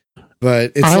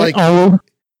 But it's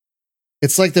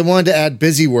like they wanted to add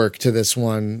busy work to this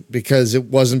one because it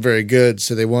wasn't very good,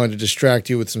 so they wanted to distract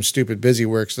you with some stupid busy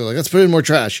work. So they're like, let's put in more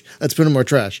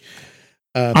trash.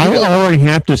 I already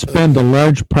have to spend a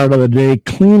large part of the day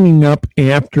cleaning up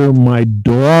after my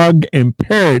dog and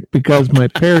parrot because my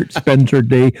parrot spends her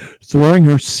day throwing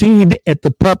her seed at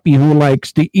the puppy who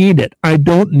likes to eat it. I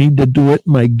don't need to do it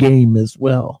in my game as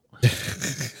well.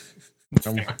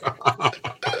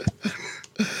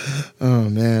 Oh,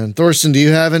 man. Thorsten, do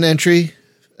you have an entry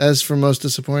as for most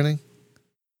disappointing?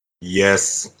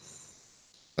 Yes.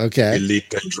 Okay. Elite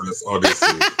Dangerous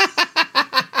Odyssey.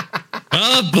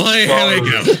 Oh boy, here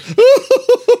we go.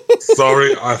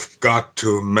 Sorry, I've got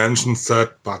to mention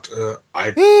that, but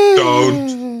I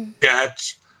don't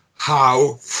get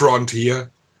how Frontier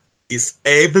is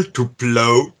able to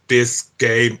blow this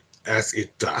game as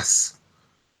it does.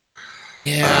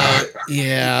 Yeah,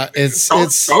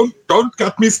 Don't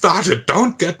get me started.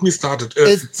 Don't get me started.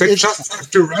 They just have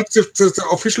to write the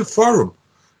official forum.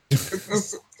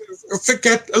 They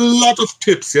get a lot of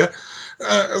tips. Yeah,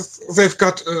 they've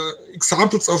got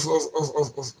examples of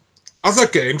other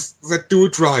games that do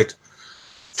it right.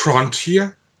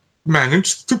 Frontier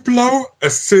managed to blow a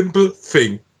simple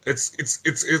thing. It's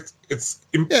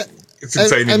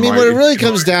insane. I mean, what it really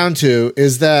comes down to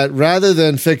is that rather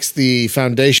than fix the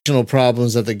foundational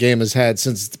problems that the game has had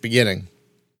since its beginning,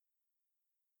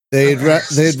 they'd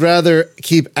rather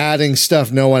keep adding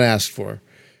stuff no one asked for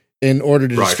in order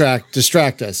to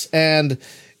distract us. And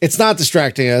it's not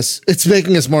distracting us; it's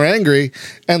making us more angry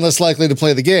and less likely to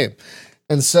play the game.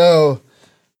 And so,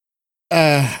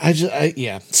 I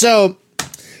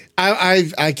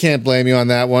can't blame you on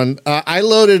that one. I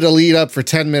loaded Elite up for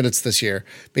 10 minutes this year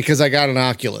because I got an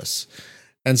Oculus.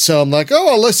 And so I'm like,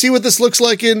 oh, let's see what this looks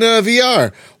like in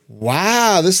VR.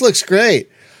 Wow, this looks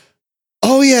great.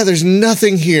 Oh, yeah, there's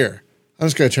nothing here. I'm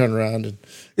just going to turn around. And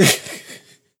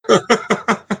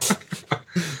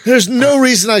there's no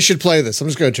reason I should play this. I'm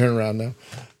just going to turn around now.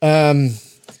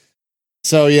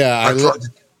 So, yeah,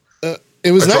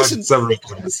 it was nice. I tried several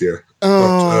times this year.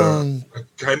 But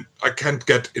I can't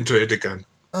get into it again.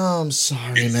 Oh, I'm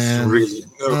sorry, man.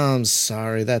 I'm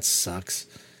sorry. That sucks.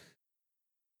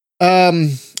 All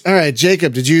right,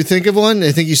 Jacob, did you think of one?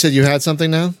 I think you said you had something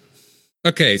now.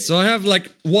 Okay, so I have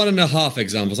like 1.5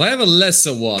 examples. I have a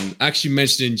lesser one actually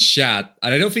mentioned in chat,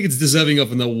 and I don't think it's deserving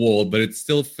of an award, but it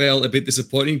still felt a bit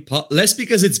disappointing. Less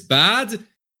because it's bad,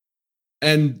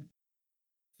 and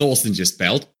Thorsten just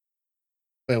failed.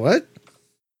 Wait, what?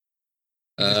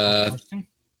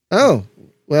 Oh,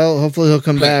 well, hopefully he'll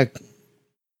come back.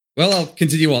 Well, I'll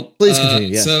continue on. Please continue,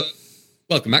 yes. So,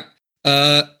 welcome back.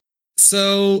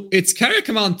 So, it's Carrier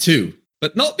Command 2,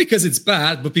 but not because it's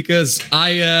bad, but because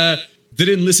I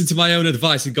didn't listen to my own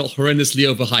advice and got horrendously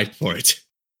overhyped for it.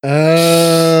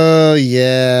 Oh,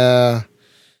 yeah.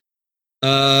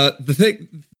 The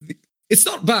thing, it's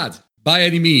not bad by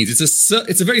any means. It's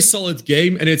a very solid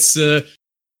game, and it's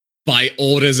by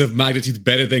orders of magnitude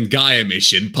better than Gaia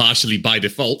Mission, partially by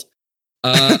default.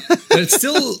 But it's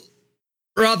still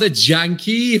rather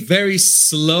janky, very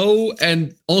slow,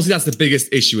 and honestly, that's the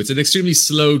biggest issue. It's an extremely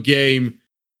slow game,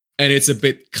 and it's a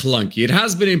bit clunky. It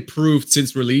has been improved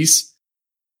since release,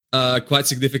 quite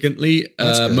significantly,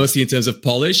 mostly in terms of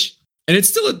polish, and it's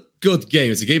still a good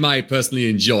game. It's a game I personally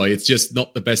enjoy. It's just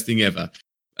not the best thing ever.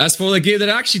 As for the game that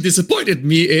actually disappointed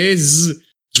me is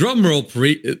drumroll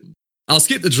I'll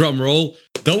skip the drum roll.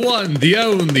 The one, the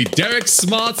only, Derek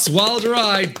Smart's Wild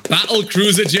Ride Battle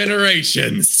Cruiser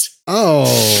Generations. Oh,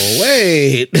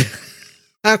 wait.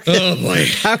 How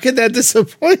can that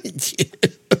disappoint you?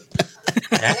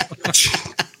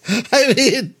 I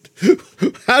mean,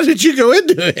 how did you go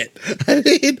into it?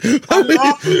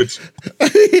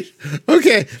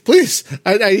 Okay, please.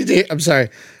 I'm sorry.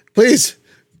 Please.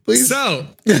 So,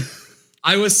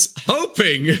 I was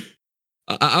hoping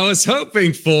I was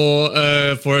hoping for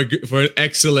an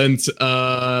excellent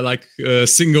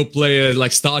single player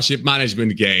like Starship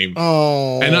Management game.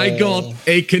 Oh, and I got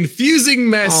a confusing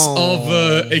mess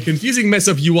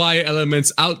of UI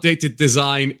elements, outdated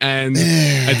design, and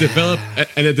a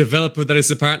developer that is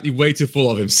apparently way too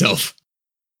full of himself.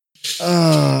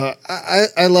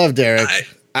 I love Derek.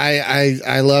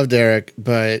 I love Derek,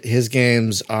 but his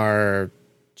games are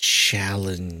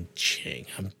challenging.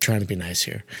 I'm trying to be nice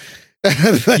here.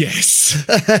 Yes.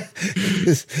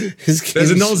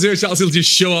 There's a non-zero chance he'll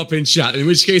just show up in chat, in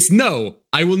which case, no,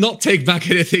 I will not take back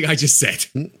anything I just said.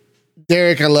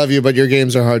 Derek, I love you, but your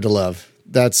games are hard to love.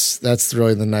 That's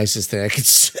really the nicest thing I could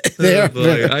say. They're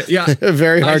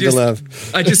very hard to love.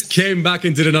 I just came back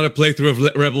and did another playthrough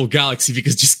of Rebel Galaxy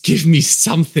because just give me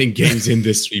something, games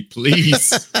industry,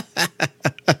 please.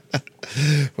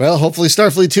 Well, hopefully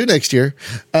Starfleet 2 next year.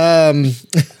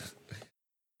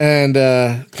 And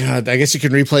God, I guess you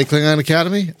can replay Klingon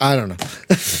Academy. I don't know.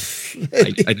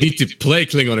 I need to play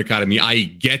Klingon Academy. I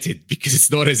get it because it's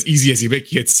not as easy as you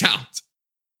make it sound.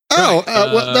 Oh,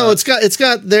 well, no, it's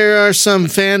got. There are some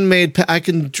fan made. I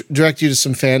can direct you to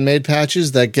some fan made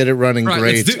patches that get it running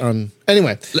great.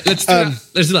 Anyway, let's do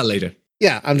that later.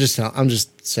 Yeah, I'm just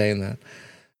saying that.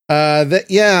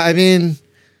 I mean,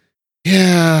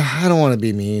 I don't want to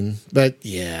be mean, but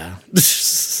yeah.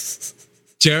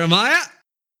 Jeremiah.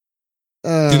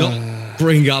 Do not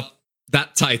bring up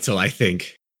that title, I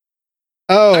think.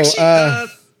 Oh,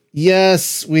 actually,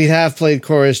 yes, we have played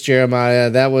Chorus, Jeremiah.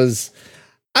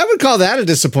 I would call that a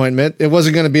disappointment. It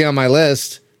wasn't going to be on my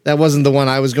list. That wasn't the one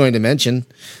I was going to mention.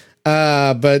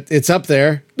 But it's up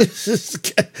there.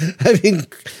 I mean,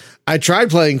 I tried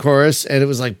playing Chorus and it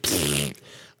was like,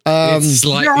 it's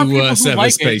slightly worse than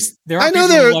Space. I know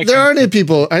there aren't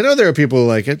people. I know there are people who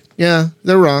like it. Yeah,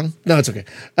 they're wrong. No, it's okay.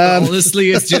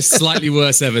 Honestly, it's just slightly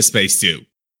worse than Space 2.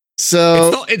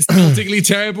 So it's not insultingly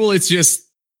terrible. It's just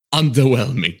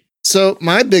underwhelming. So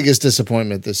my biggest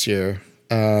disappointment this year,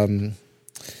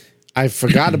 I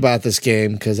forgot about this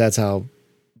game because that's how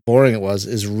boring it was,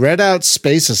 is Redout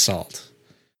Space Assault.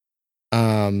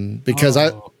 Because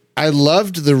I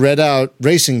loved the Redout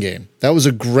racing game. That was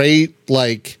a great,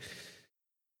 like,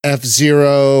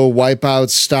 F-Zero, Wipeout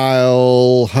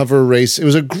style, hover race. It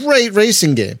was a great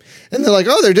racing game. And they're like,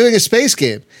 oh, they're doing a space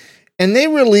game. And they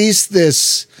released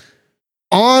this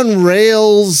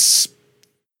on-rails,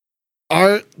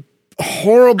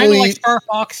 horribly... Kind of like Star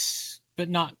Fox, but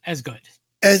not as good.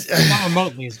 Not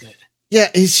remotely as good. Yeah,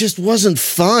 it just wasn't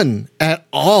fun at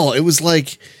all. It was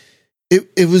like...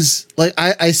 It was like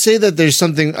I say that there's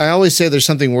something. I always say there's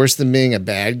something worse than being a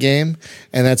bad game,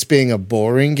 and that's being a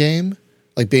boring game,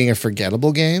 like being a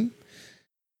forgettable game.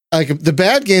 Like the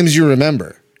bad games you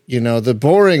remember, the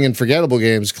boring and forgettable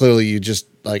games. Clearly, you just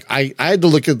like I had to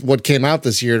look at what came out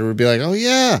this year to be like, oh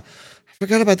yeah, I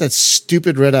forgot about that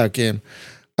stupid Redout game.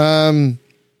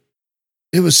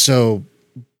 It was so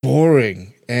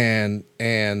boring and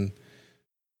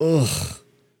ugh.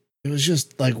 It was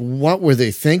just like, what were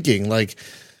they thinking? Like,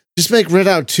 just make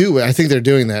Redout 2. I think they're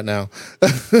doing that now.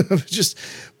 Just,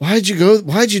 why'd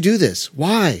you do this?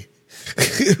 Why?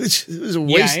 It was a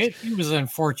waste. Yeah, it was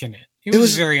unfortunate. It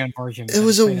was very unfortunate. It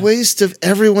was a waste of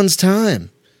everyone's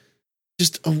time.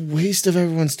 Just a waste of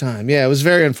everyone's time. Yeah, it was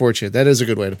very unfortunate. That is a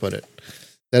good way to put it.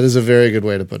 That is a very good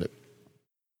way to put it.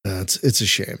 It's a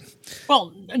shame.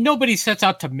 Well, nobody sets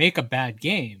out to make a bad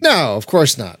game. No, of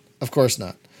course not. Of course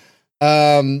not.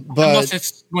 But unless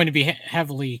it's going to be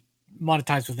heavily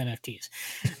monetized with NFTs.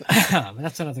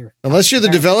 That's another. Unless you're the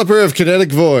developer of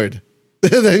Kinetic Void,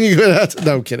 then you would have to.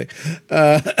 No, I'm kidding.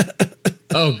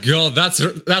 Oh god, that's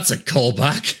a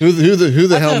callback. Who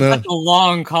the hell knows? That's a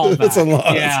long callback. That's a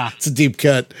long. Yeah, it's a deep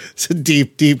cut. It's a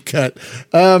deep cut.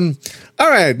 All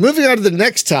right, moving on to the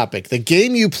next topic: the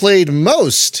game you played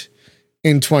most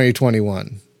in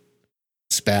 2021.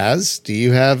 Spaz, do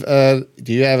you have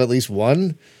at least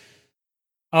one?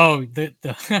 Oh, the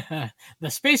the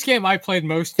space game I played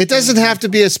most. It doesn't have to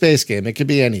be a space game. It could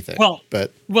be anything. Well,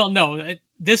 no.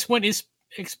 This one is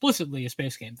explicitly a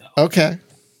space game, though. Okay.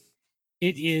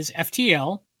 It is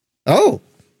FTL. Oh.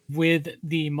 With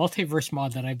the multiverse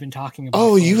mod that I've been talking about.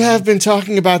 Oh, you have been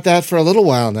talking about that for a little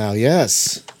while now.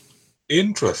 Yes.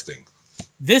 Interesting.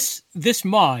 This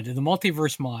mod, the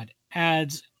multiverse mod,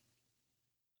 adds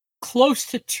close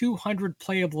to 200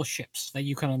 playable ships that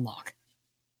you can unlock.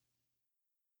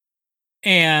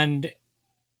 And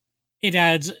it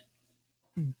adds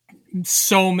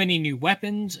so many new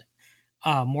weapons,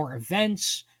 more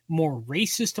events, more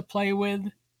races to play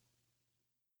with.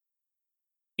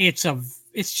 It's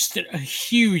just a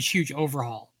huge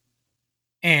overhaul,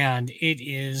 and it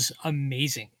is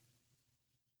amazing.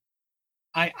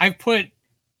 I've put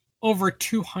over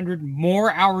 200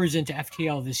 more hours into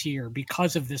FTL this year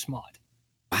because of this mod.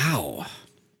 Wow.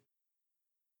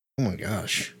 Oh my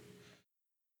gosh.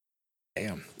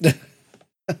 Damn.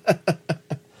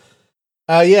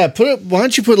 Yeah, why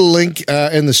don't you put a link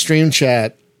in the stream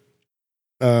chat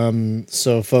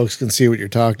so folks can see what you're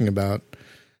talking about.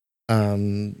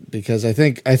 Because I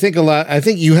think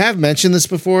you have mentioned this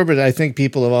before, but I think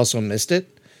people have also missed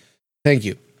it. Thank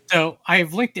you. So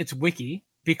I've linked its wiki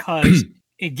because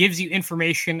it gives you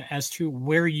information as to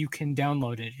where you can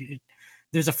download it.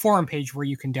 There's a forum page where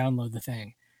you can download the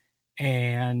thing.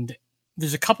 And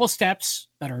there's a couple steps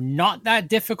that are not that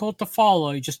difficult to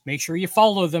follow. You just make sure you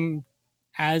follow them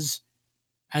as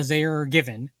they are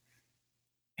given.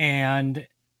 And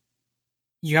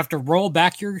you have to roll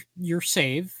back your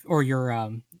save or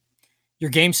your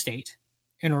game state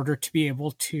in order to be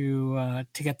able to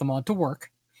get the mod to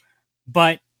work.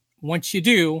 But once you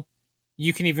do,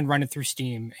 you can even run it through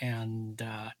Steam. And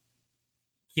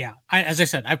as I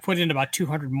said, I put in about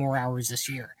 200 more hours this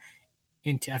year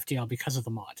into FTL because of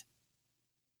the mod.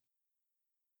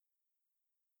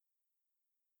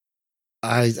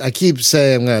 I keep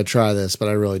saying I'm going to try this, but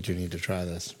I really do need to try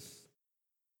this.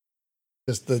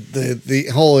 Just the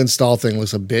whole install thing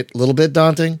looks a little bit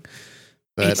daunting,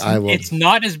 but I will. It's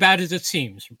not as bad as it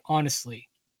seems, honestly.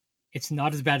 It's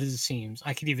not as bad as it seems.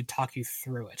 I could even talk you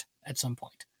through it at some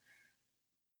point.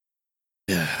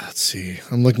 Yeah, let's see.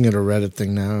 I'm looking at a Reddit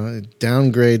thing now.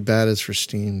 Downgrade bad for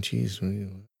Steam. Jeez.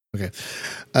 Okay.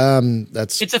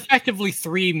 It's effectively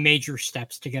 3 major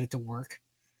steps to get it to work.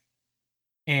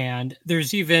 And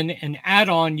there's even an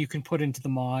add-on you can put into the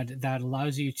mod that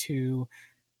allows you to,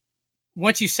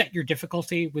 once you set your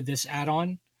difficulty with this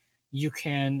add-on, you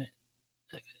can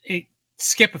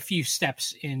skip a few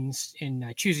steps in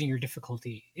choosing your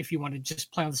difficulty. If you want to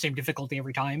just play on the same difficulty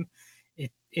every time,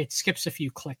 it skips a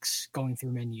few clicks going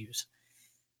through menus.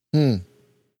 Okay.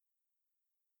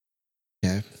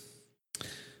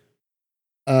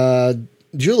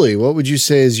 Julie, what would you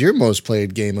say is your most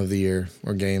played game of the year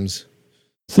or games?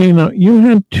 See, now you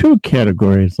had 2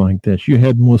 categories like this. You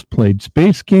had most played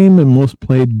space game and most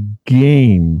played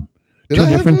game. Two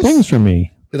different things for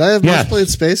me. Did I have most played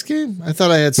space game? I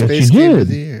thought I had space game of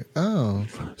the year. Oh.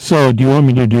 So do you want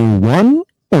me to do one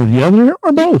or the other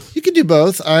or both? You can do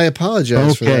both. I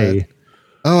apologize for that.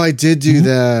 Oh, I did do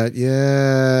that.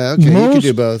 Yeah. Okay, you can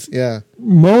do both. Yeah.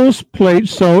 Most played.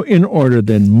 So in order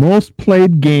then, most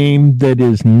played game that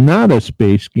is not a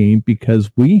space game, because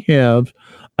we have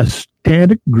a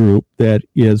static group that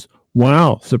is,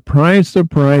 wow, surprise,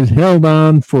 surprise, held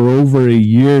on for over a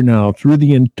year now through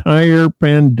the entire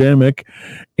pandemic.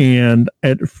 And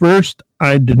at first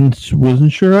I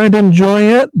wasn't sure I'd enjoy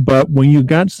it, but when you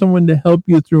got someone to help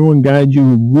you through and guide you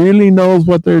who really knows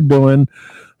what they're doing,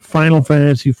 Final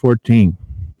Fantasy 14.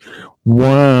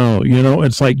 Wow.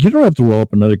 It's like, you don't have to roll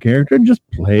up another character, just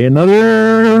play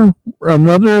another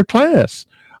class.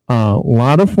 A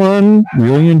lot of fun,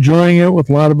 really enjoying it with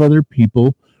a lot of other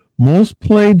people. Most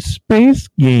played space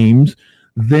games,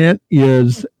 that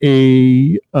is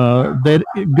that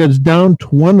it goes down to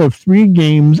one of 3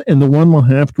 games, and the one we'll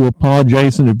have to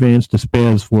apologize in advance to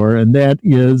Spaz for, and that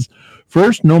is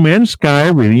first No Man's Sky.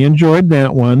 Really enjoyed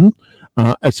that one,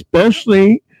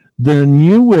 especially the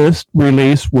newest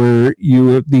release where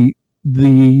they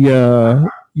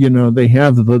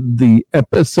have the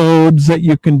episodes that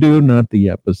you can do, not the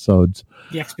episodes.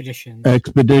 The expeditions.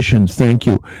 Expeditions, thank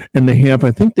you. And they have,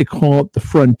 I think they call it the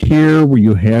Frontier, where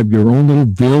you have your own little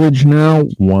village now.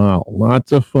 Wow,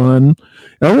 lots of fun.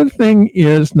 The other thing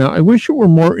is, now I wish it were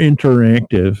more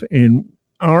interactive, and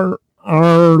our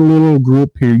little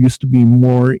group here used to be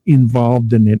more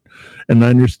involved in it, and I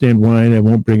understand why, and I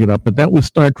won't bring it up, but that was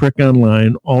Star Trek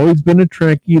Online. Always been a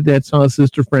Trekkie. That's how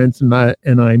Sister Francis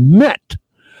and I met.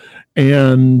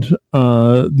 And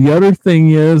the other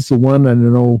thing is, the one, I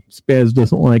know Spaz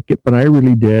doesn't like it, but I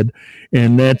really did,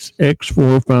 and that's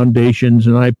X4 Foundations,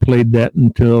 and I played that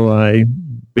until I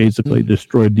basically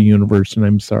destroyed the universe, and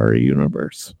I'm sorry,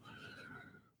 universe.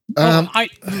 Now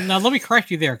let me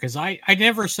correct you there, because I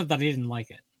never said that I didn't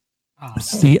like it.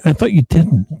 See, I thought you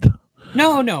didn't.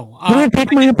 No. Can I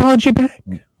take my apology back?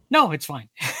 No, it's fine.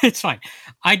 It's fine.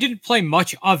 I didn't play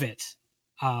much of it,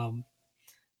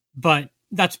 but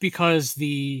that's because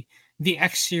the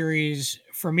X series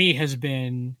for me has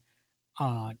been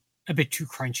a bit too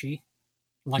crunchy,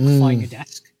 like flying a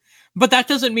desk. But that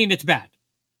doesn't mean it's bad.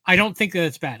 I don't think that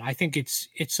it's bad. I think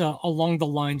it's along the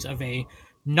lines of a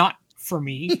not for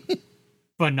me,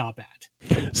 but not bad.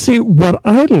 See, what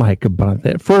I like about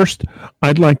that, first,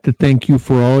 I'd like to thank you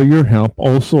for all your help.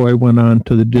 Also, I went on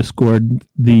to the Discord.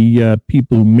 The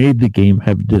people who made the game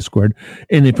have Discord.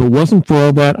 And if it wasn't for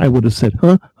all that, I would have said,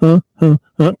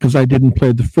 because I didn't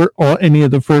play any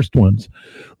of the first ones.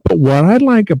 But what I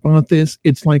like about this,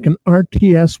 it's like an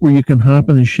RTS where you can hop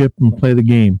in a ship and play the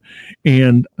game.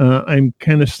 And I'm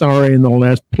kind of sorry in the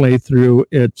last playthrough,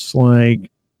 it's like,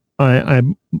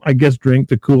 I guess drank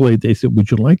the Kool-Aid. They said, would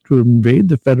you like to invade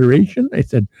the Federation? I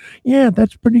said, yeah,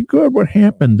 that's pretty good. What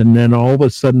happened? And then all of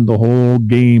a sudden the whole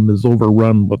game is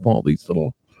overrun with all these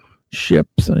little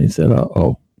ships. And I said,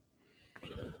 uh-oh,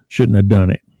 shouldn't have done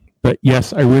it. But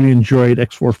yes, I really enjoyed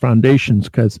X4 Foundations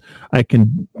because I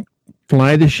can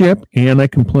fly the ship and I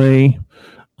can play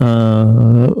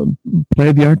the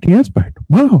RTS part.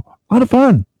 Wow, a lot of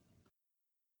fun.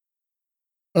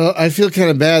 I feel kind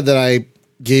of bad that I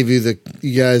gave you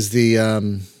guys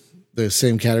the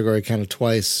same category kind of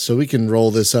twice, so we can roll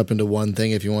this up into one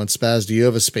thing if you want. Spaz, do you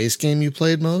have a space game you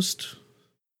played most?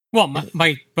 Well,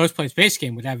 my most played space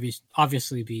game would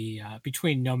obviously be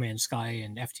between No Man's Sky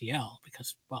and FTL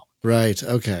because, well, right,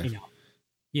 okay,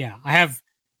 yeah, I have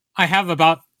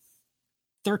about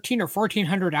 1,300 or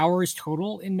 1,400 hours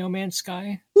total in No Man's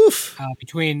Sky. Oof.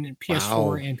 Between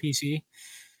PS4 and PC,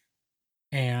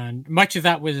 and much of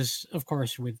that was, of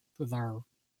course, with our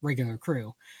regular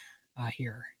crew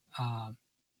here.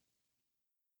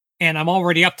 And I'm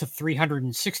already up to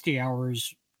 360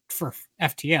 hours for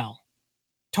FTL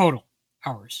total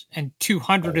hours, and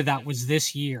 200 of that was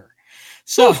this year.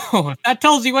 So if that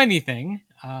tells you anything,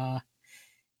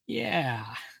 yeah.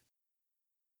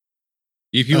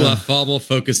 You people are far more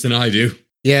focused than I do.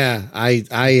 Yeah, I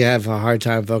have a hard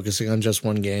time focusing on just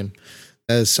one game.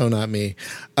 That is so not me.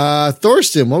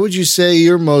 Thorsten, what would you say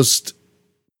your most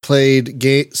played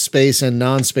space and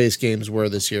non-space games were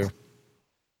this year?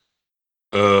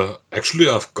 Actually,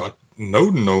 I've got no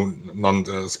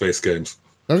non-space games.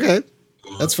 Okay,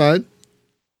 that's fine.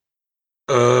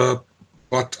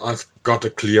 But I've got a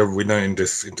clear winner in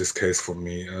this case for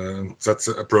me. That's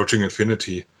Approaching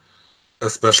Infinity,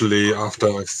 especially after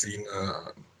I've seen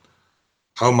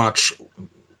how much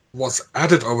was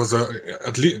added over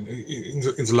at least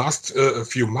in the last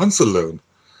few months alone.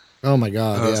 Oh my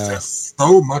god! Yeah, there's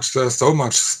so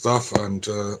much stuff, and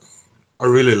I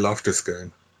really love this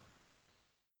game.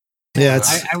 Yeah,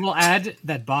 I will add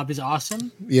that Bob is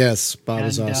awesome. Yes, Bob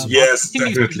is awesome. Yes,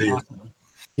 definitely. Awesome.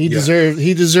 He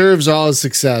deserves all his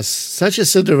success. Such a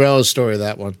Cinderella story,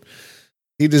 that one.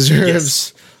 He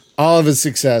deserves all of his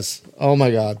success. Oh my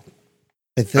god!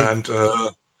 I think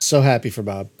so happy for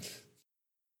Bob.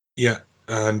 Yeah,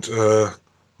 and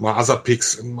my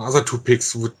other two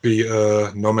picks would be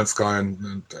No Man's Sky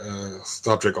and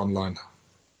Star Trek Online,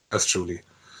 as Julie.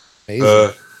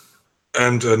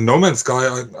 And No Man's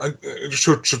Sky, I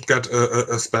should get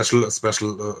a special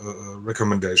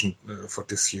recommendation for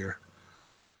this year,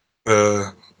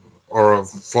 or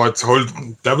for its whole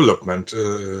development.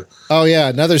 Oh yeah,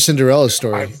 another Cinderella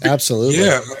story. Absolutely.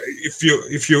 Yeah, if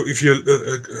you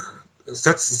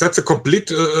that's a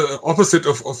complete opposite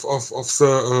of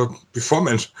the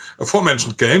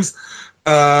aforementioned games,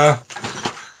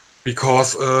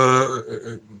 because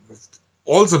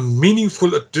all the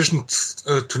meaningful additions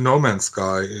to No Man's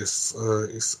Sky is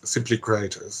simply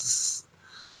great.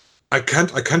 I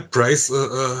can't praise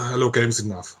Hello Games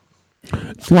enough.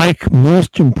 It's like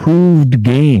most improved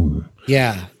game.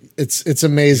 Yeah, it's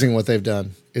amazing what they've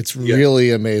done. It's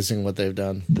really amazing what they've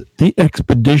done. The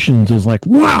expeditions is like,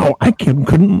 wow, I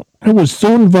was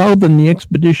so involved in the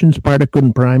expeditions part I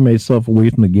couldn't pry myself away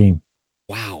from the game.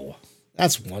 Wow.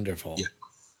 That's wonderful. Yeah.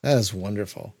 That is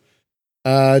wonderful.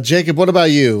 Jacob, what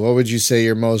about you? What would you say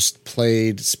your most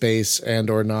played space and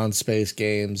or non-space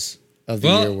games of the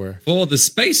year were? For the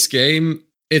space game,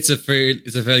 it's a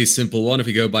fairly simple one if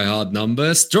you go by hard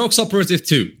numbers. Drox Operative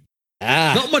 2.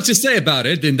 Not much to say about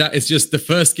it, in that it's just the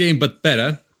first game, but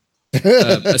better.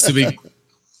 Assuming,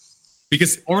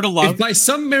 because if by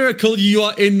some miracle you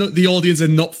are in the audience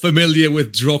and not familiar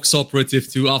with Drox Operative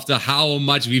 2 after how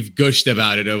much we've gushed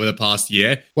about it over the past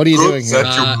year. What are you doing here?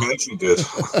 That you mentioned it.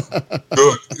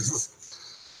 Good.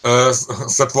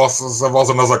 That was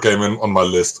another game on my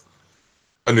list.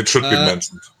 And it should be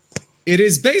mentioned. It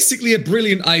is basically a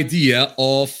brilliant idea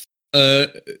of...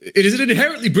 it is an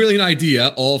inherently brilliant idea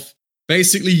of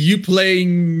basically you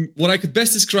playing what I could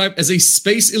best describe as a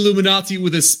space Illuminati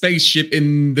with a spaceship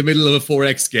in the middle of a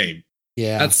 4X game.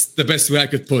 Yeah. That's the best way I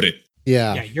could put it.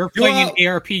 Yeah. Yeah, you're playing an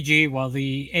ARPG while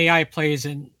the AI plays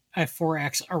in a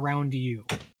 4X around you.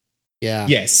 Yeah.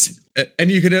 Yes. And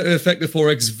you can affect the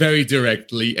 4X very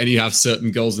directly, and you have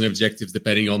certain goals and objectives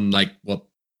depending on like what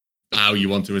how you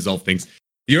want to resolve things.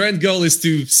 Your end goal is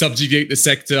to subjugate the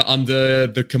sector under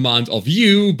the command of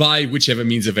you by whichever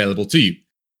means available to you.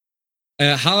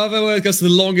 However, when it comes to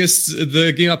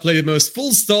the game I played the most,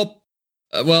 full stop,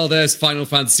 well, there's Final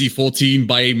Fantasy XIV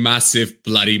by a massive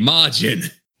bloody margin.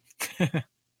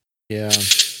 Yeah.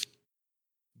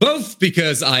 Both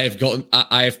because I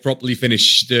have properly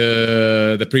finished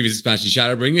the previous expansion,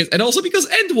 Shadowbringers, and also because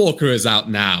Endwalker is out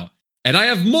now, and I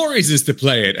have more reasons to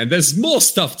play it, and there's more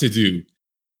stuff to do.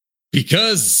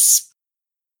 Because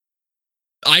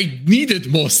I needed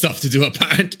more stuff to do,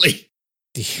 apparently.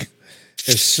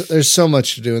 There's so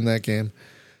much to do in that game.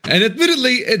 And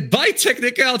admittedly, it by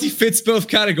technicality fits both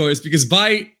categories, because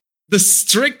by the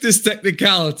strictest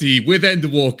technicality with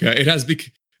Endwalker, it has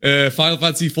Final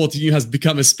Fantasy XIV has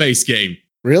become a space game.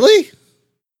 Really?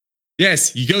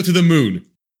 Yes, you go to the moon.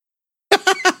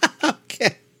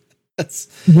 Okay. That's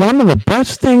one of the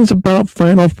best things about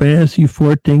Final Fantasy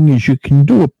XIV is you can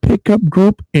do a pickup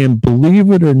group, and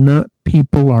believe it or not,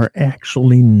 people are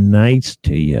actually nice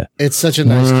to you. It's such a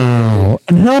nice game.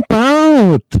 And help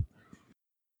out.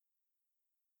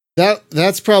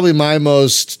 That's probably my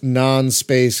most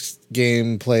non-space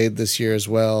game played this year as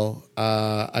well.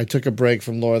 I took a break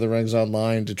from Lord of the Rings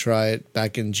Online to try it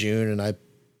back in June, and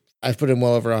I've put in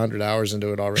well over 100 hours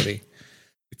into it already.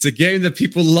 It's a game that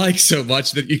people like so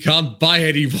much that you can't buy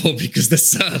anymore because the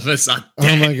servers are dead.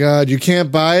 Oh my god, you can't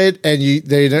buy it, and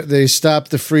they stopped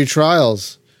the free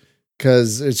trials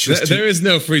because it's just there is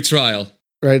no free trial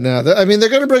right now. I mean, they're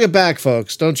going to bring it back,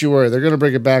 folks. Don't you worry. They're going to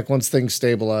bring it back once things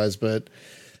stabilize, but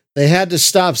they had to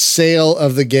stop sale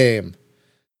of the game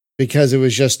because it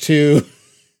was just too.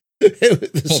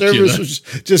 The servers was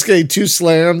just getting too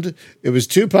slammed. It was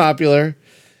too popular.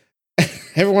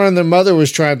 Everyone and their mother was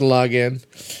trying to log in.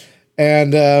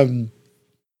 And,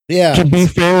 yeah. To be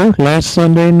fair, last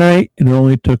Sunday night, it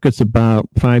only took us about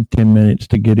 5-10 minutes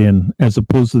to get in, as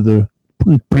opposed to the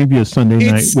previous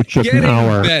Sunday night, which took an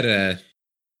hour. Better.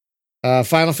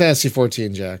 Final Fantasy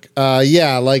XIV, Jack.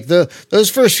 Yeah, like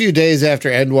those first few days after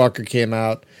Endwalker came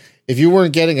out, if you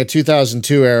weren't getting a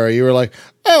 2002 era, you were like,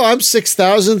 oh, I'm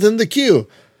 6,000th in the queue.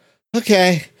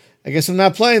 Okay, I guess I'm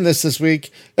not playing this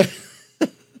week.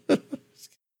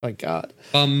 My God.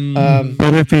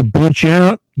 But if you glitch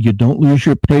out, you don't lose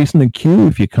your place in the queue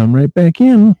if you come right back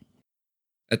in.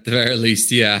 At the very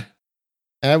least, yeah.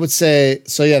 I would say,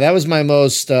 so yeah, that was my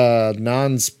most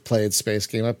non-played space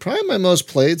game. Probably my most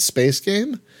played space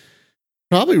game,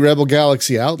 probably Rebel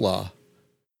Galaxy Outlaw.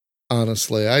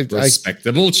 Honestly,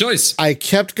 respectable choice. I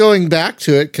kept going back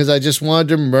to it because I just wanted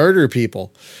to murder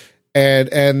people, and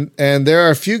there are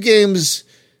a few games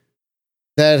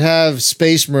that have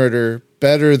space murder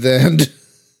better than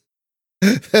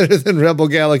Rebel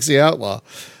Galaxy Outlaw.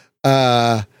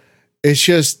 It's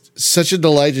just such a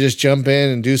delight to just jump in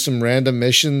and do some random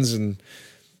missions and,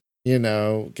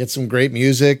 get some great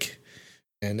music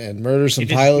and murder some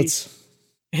pilots.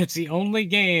 It's the only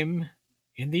game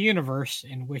in the universe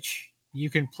in which you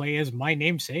can play as my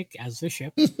namesake as the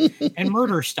ship and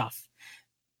murder stuff.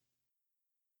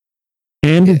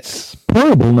 And it's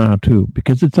portable now too,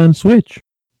 because it's on Switch.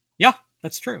 Yeah,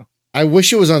 that's true. I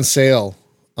wish it was on sale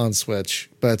on Switch,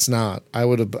 but it's not. I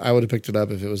would have picked it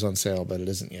up if it was on sale, but it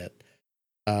isn't yet.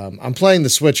 I'm playing the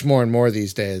Switch more and more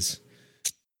these days.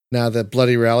 Now that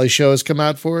Bloody Rally Show has come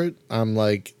out for it, I'm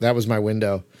like, that was my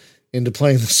window into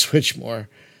playing the Switch more.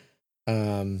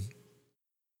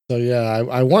 So yeah,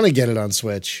 I want to get it on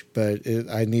Switch, but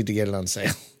I need to get it on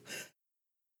sale.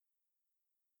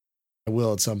 I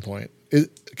will at some point,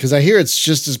 because I hear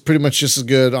it's pretty much just as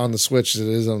good on the Switch as it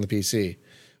is on the PC,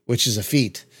 which is a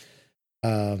feat.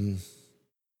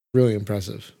 Really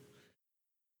impressive.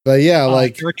 But yeah,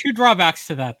 there are two drawbacks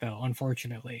to that, though.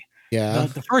 Unfortunately, yeah.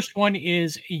 The first one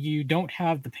is you don't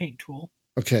have the paint tool.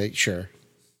 Okay, sure.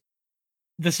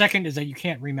 The second is that you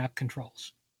can't remap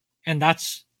controls, and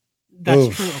that's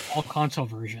Oof. true of all console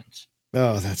versions.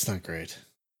 Oh, that's not great.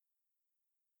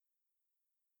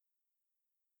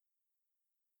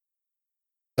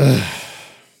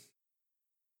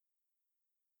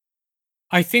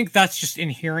 I think that's just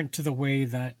inherent to the way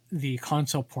that the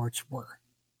console ports were.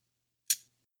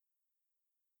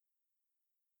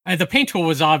 And the paint tool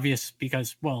was obvious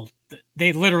because, well,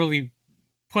 they literally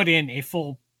put in a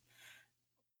full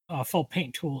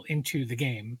paint tool into the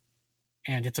game,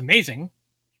 and it's amazing,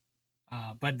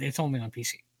 but it's only on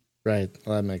PC. Right.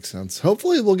 Well, that makes sense.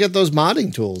 Hopefully we'll get those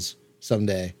modding tools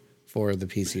someday for the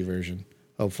PC version.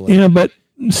 Hopefully. Yeah, but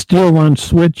still on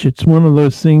Switch, it's one of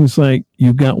those things like,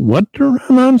 you got what to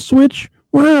run on Switch?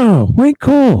 Wow, way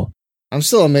cool. I'm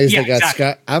still amazed Yeah, they got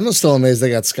exactly. I'm still amazed they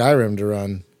got Skyrim to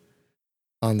run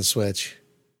on the Switch.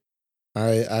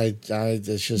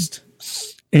 It's just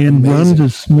and amazing. runs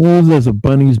as smooth as a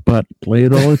bunny's butt. Play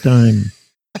it all the time.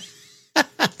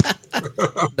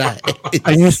 nice.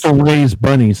 I used to raise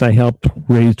bunnies. I helped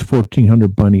raise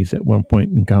 1,400 bunnies at one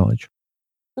point in college.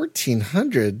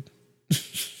 1,400.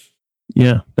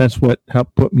 Yeah, that's what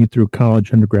helped put me through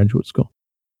college, undergraduate school.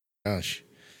 Gosh.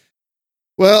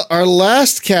 Well, our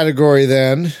last category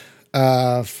then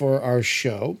for our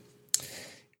show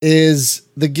is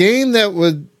the game that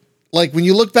would, like, when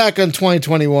you look back on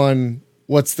 2021,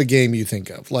 what's the game you think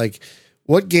of? Like,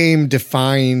 what game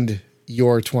defined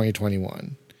your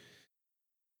 2021?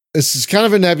 This is kind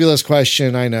of a nebulous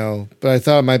question, I know, but I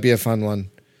thought it might be a fun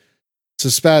one. So,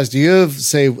 Spaz, do you have,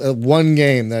 say, one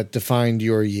game that defined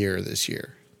your year this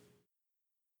year?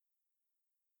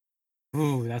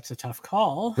 Ooh, that's a tough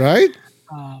call. Right?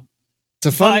 It's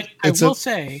a fun. But I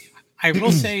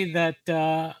will say that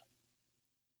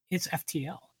it's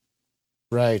FTL.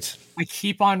 Right. I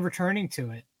keep on returning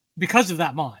to it because of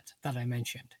that mod that I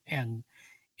mentioned, and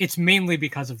it's mainly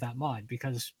because of that mod.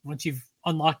 Because once you've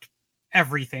unlocked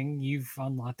everything, you've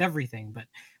unlocked everything. But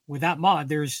with that mod,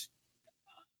 there's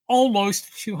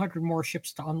almost 200 more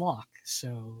ships to unlock.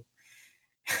 So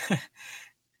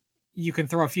you can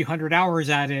throw a few hundred hours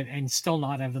at it and still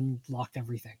not have unlocked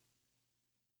everything.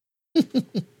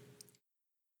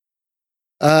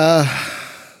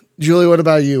 Julie, what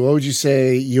about you? What would you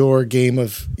say your game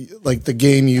of, like, the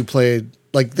game you played,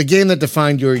 like the game that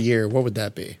defined your year? What would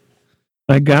that be?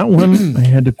 I got one. I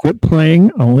had to quit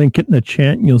playing. I'll link it in the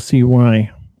chat and you'll see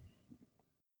why.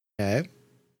 Okay.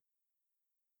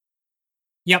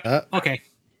 Yep. Okay.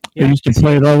 I used to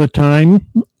play it all the time.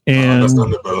 And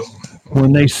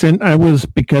when they sent,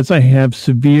 because I have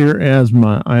severe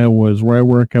asthma, where I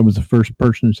work, I was the first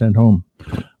person sent home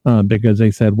because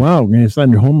they said, wow, we're going to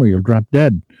send you home or you'll drop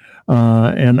dead.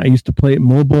 And I used to play it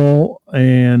mobile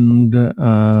and,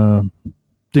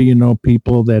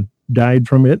 people that died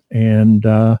from it. And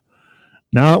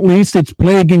now at least it's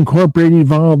Plague Incorporated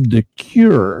evolved a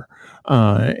cure.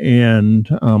 And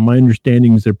my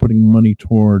understanding is they're putting money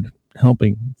toward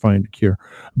helping find a cure,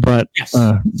 but yes.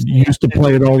 Used to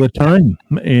play it all the time.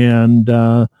 And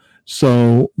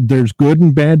so there's good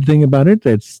and bad thing about it.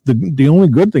 That's the only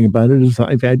good thing about it is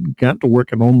I've got to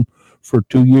work at home for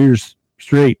 2 years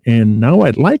straight. And now I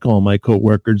like all my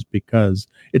coworkers because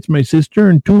it's my sister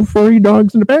and 2 furry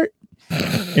dogs and a bear.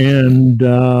 And,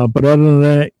 but other than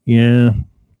that, yeah,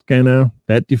 kind of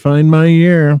that defined my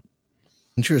year.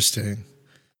 Interesting.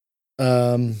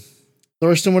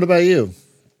 Thorsten, what about you?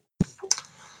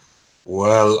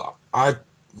 Well, I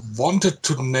wanted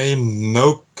to name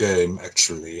no game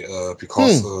actually,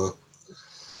 because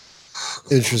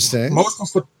interesting. Most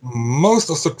of the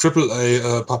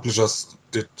AAA publishers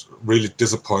did really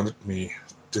disappointed me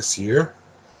this year.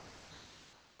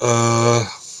 But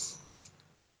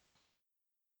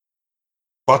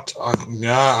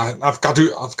I've got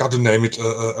to name it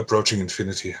Approaching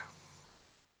Infinity.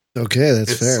 Okay,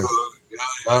 that's fair.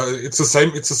 It's the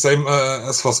same. It's the same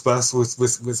as for Spaz with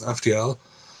FTL.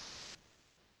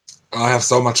 I have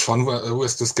so much fun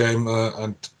with this game,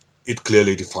 and it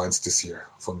clearly defines this year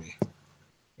for me.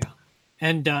 Yeah,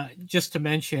 and just to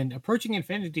mention, Approaching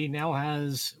Infinity now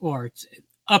has, or its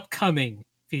upcoming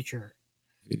feature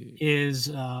is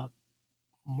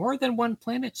more than one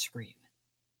planet screen.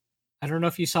 I don't know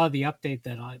if you saw the update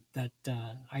that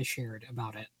I shared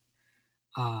about it.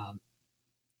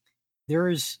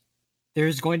 There's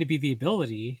going to be the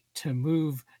ability to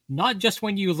move not just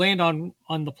when you land on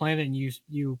the planet and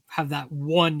you have that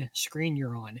one screen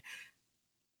you're on.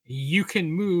 You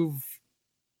can move,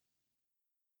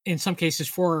 in some cases,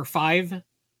 4 or 5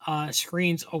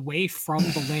 screens away from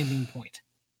the landing point.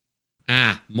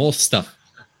 More stuff.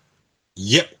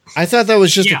 Yep. I thought that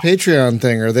was just a Patreon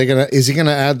thing. Is he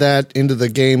gonna add that into the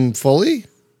game fully?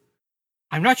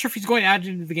 I'm not sure if he's going to add it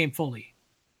into the game fully,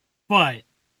 but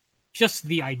just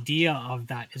the idea of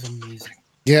that is amazing.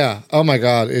 Yeah. Oh my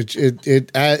God.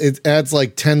 It adds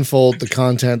like tenfold the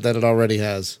content that it already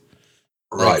has.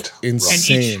 Right. Like,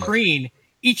 insane. And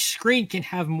each screen can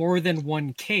have more than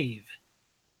one cave.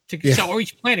 Or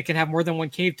each planet can have more than one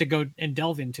cave to go and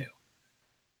delve into.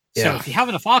 So if you have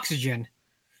enough oxygen,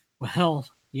 well,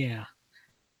 yeah.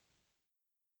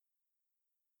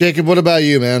 Jacob, what about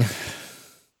you, man?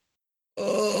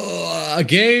 A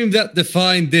game that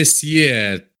defined this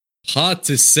year. Hard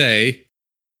to say,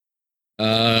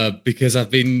 because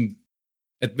I've been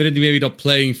admittedly maybe not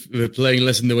playing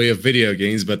less in the way of video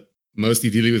games, but mostly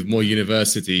dealing with more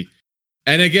university.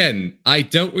 And again, I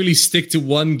don't really stick to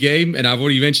one game, and I've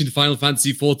already mentioned Final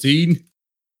Fantasy XIV,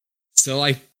 so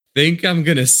I think I'm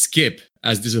gonna skip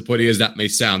as disappointing as that may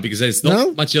sound, because there's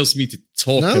not much else for me to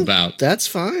talk about. That's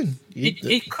fine.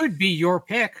 It could be your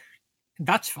pick.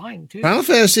 That's fine too. Final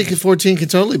Fantasy 14 can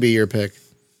totally be your pick.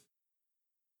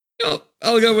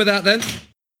 I'll go with that then.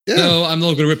 Yeah. No, I'm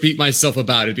not going to repeat myself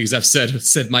about it because I've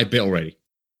said my bit already.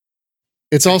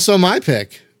 It's also my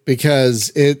pick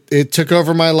because it took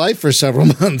over my life for several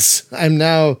months. I'm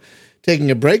now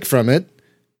taking a break from it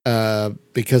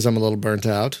because I'm a little burnt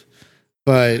out,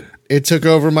 but it took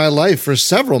over my life for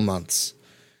several months.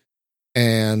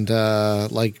 And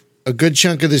like a good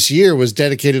chunk of this year was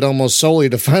dedicated almost solely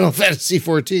to Final Fantasy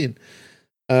 14.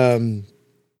 And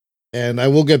I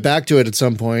will get back to it at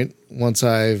some point once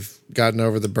I've gotten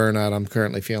over the burnout I'm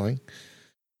currently feeling.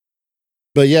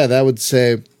 But yeah, that would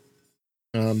say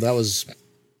that was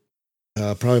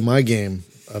probably my game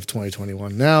of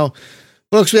 2021. Now,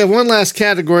 folks, we have one last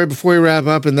category before we wrap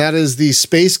up, and that is the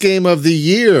Space Game of the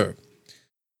Year.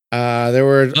 There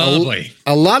were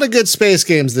a lot of good space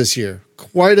games this year.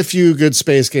 Quite a few good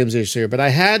space games this year, but I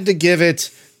had to give it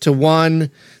to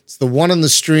one. It's the one on the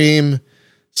stream,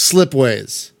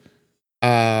 Slipways.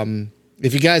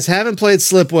 If you guys haven't played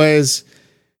Slipways,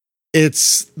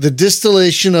 it's the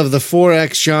distillation of the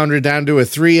 4X genre down to a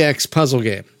 3X puzzle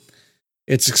game.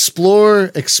 It's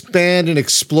explore, expand, and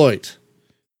exploit.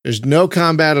 There's no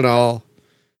combat at all,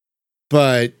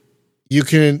 but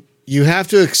you have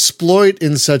to exploit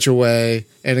in such a way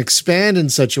and expand in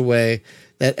such a way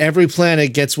that every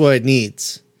planet gets what it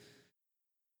needs.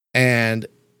 And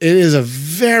it is a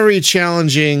very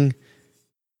challenging,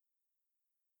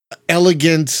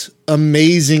 elegant,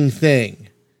 amazing thing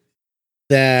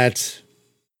that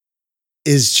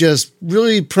is just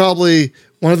really probably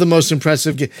one of the most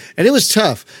impressive games. And it was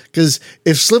tough because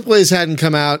if Slipways hadn't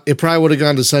come out, it probably would have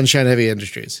gone to Sunshine Heavy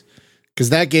Industries because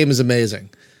that game is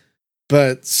amazing.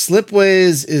 But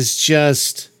Slipways is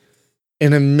just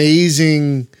an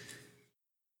amazing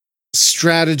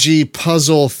strategy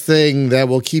puzzle thing that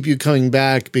will keep you coming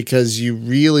back because you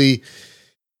really,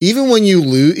 even when you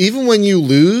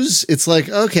lose, it's like,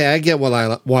 okay, I get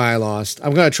why I lost.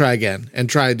 I'm going to try again and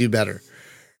try to do better,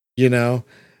 you know?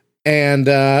 And,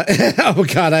 oh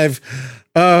God,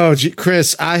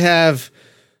 Chris, I have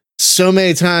so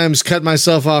many times cut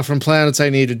myself off from planets I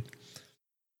needed.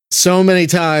 So many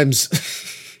times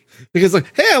because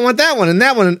like, hey, I want that one and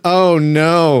that one. And oh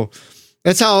no,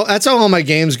 that's how all my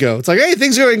games go. It's like, hey,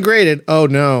 things are going great. And oh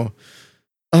no,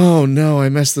 I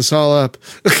messed this all up.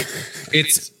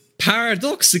 It's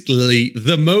paradoxically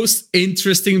the most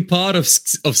interesting part of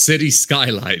city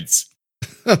skylines.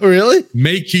 Oh, really?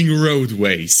 Making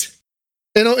roadways.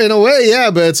 In a way, yeah,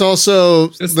 but it's also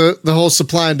the whole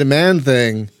supply and demand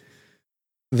thing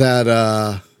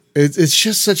that it's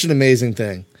just such an amazing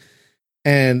thing.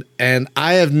 And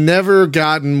I have never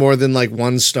gotten more than like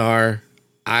 1 star.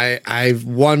 I've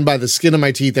won by the skin of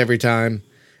my teeth every time.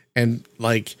 And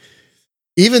like,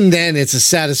 even then it's a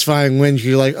satisfying win.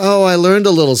 You're like, oh, I learned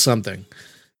a little something.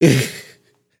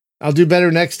 I'll do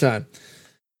better next time.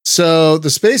 So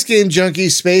the Space Game Junkie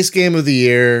Space Game of the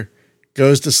Year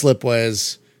goes to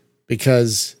Slipways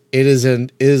because it is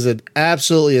an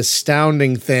absolutely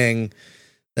astounding thing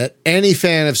that any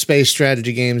fan of space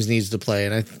strategy games needs to play.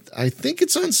 And I think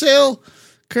it's on sale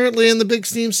currently in the big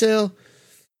Steam sale,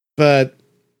 but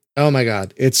oh my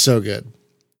God, it's so good.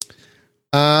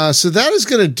 So that is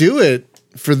going to do it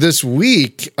for this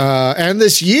week and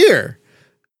this year.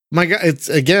 My God, it's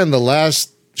again the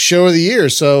last show of the year.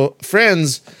 So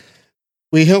friends,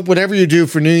 we hope whatever you do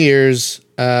for New Year's,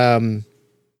 we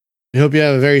hope you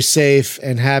have a very safe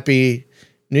and happy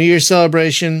New Year's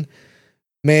celebration.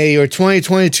 May your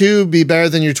 2022 be better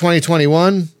than your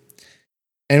 2021.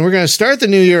 And we're going to start the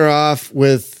new year off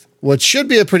with what should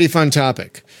be a pretty fun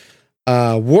topic.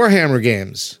 Warhammer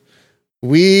games.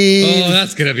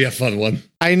 That's going to be a fun one.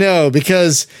 I know,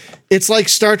 because it's like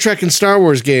Star Trek and Star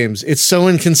Wars games. It's so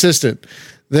inconsistent.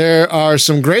 There are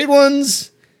some great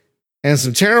ones and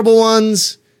some terrible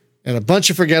ones and a bunch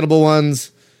of forgettable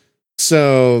ones.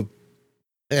 So,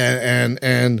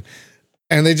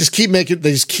 and they just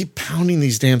keep pounding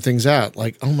these damn things out.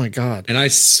 Like, oh my God. And I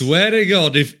swear to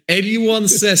God, if anyone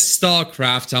says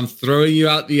StarCraft, I'm throwing you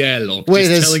out the airlock. Wait,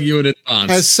 telling you in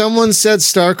advance. Has someone said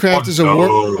StarCraft is a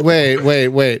war?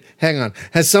 Wait. Hang on.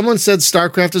 Has someone said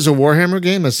StarCraft is a Warhammer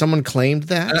game? Has someone claimed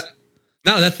that?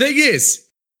 No, the thing is,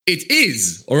 it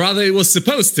is, or rather it was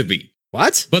supposed to be.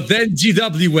 What? But then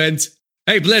GW went,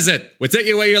 hey, Blizzard, we're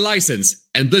taking away your license.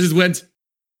 And Blizzard went,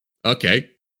 okay.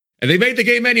 And they made the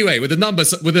game anyway with the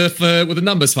numbers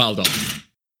filed on.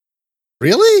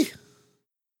 Really?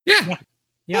 Yeah.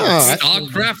 Yeah.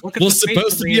 StarCraft was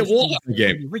supposed to be a Warhammer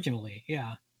game originally.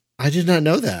 Yeah. I did not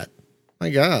know that. My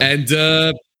God. And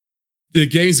the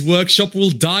Games Workshop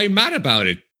will die mad about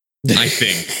it. I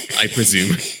think. I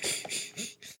presume.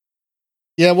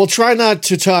 Yeah, we'll try not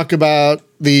to talk about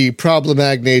the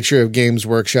problematic nature of Games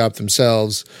Workshop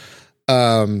themselves,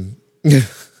 but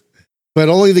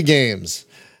only the games,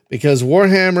 because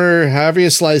Warhammer, however you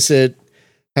slice it,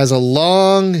 has a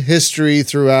long history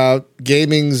throughout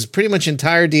gaming's pretty much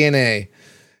entire DNA,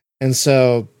 and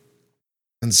so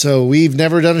we've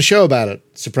never done a show about it,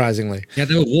 surprisingly. Yeah,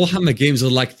 the Warhammer games are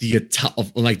like the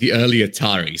early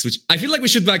Ataris, which I feel like we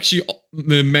should actually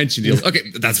mention.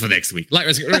 Okay, that's for next week.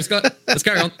 Let's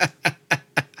carry on.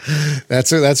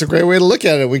 That's a great way to look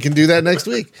at it. We can do that next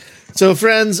week. So,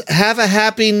 friends, have a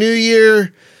happy New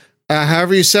Year,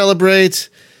 however you celebrate,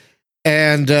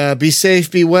 and be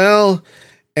safe, be well.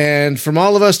 And from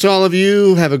all of us to all of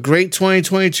you, have a great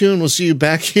 2022, and we'll see you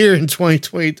back here in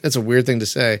 2020. That's a weird thing to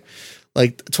say.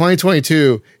 Like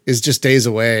 2022 is just days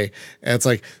away, and it's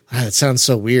like that sounds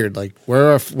so weird. Like where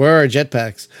are our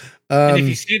jetpacks? And if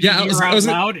you say the year out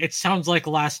loud, it sounds like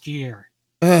last year.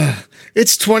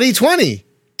 It's 2020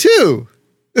 too.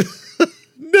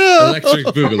 No, Electric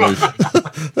Boogaloo.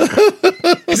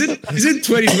 Isn't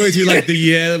 2022 like the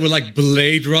year where like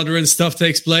Blade Runner and stuff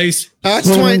takes place? It's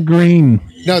Soylent Green.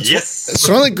 No,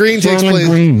 Soylent Green takes place.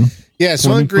 Green. Yeah,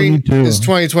 Soylent Green is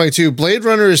 2022. Blade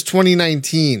Runner is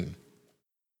 2019.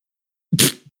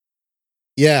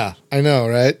 Yeah, I know,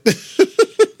 right? It's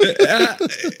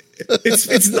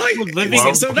like we're living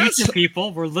in the future,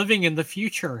 people. We're living in the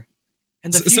future,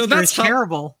 and the future is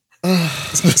terrible.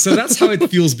 So that's how it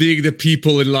feels being the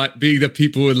people and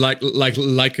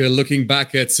looking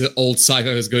back at old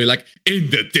sci-fi going like,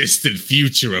 in the distant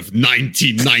future of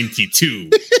 1992,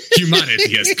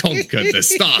 humanity has conquered the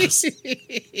stars.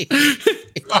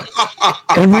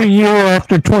 Every year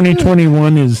after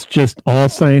 2021 is just all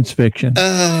science fiction.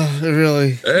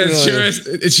 Really?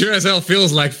 It sure as hell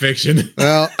feels like fiction.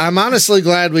 Well, I'm honestly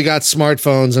glad we got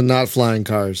smartphones and not flying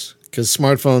cars, because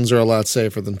smartphones are a lot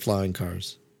safer than flying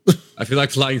cars. I feel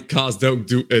like flying cars don't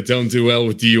do well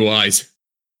with DUIs.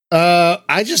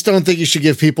 I just don't think you should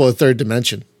give people a third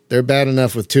dimension. They're bad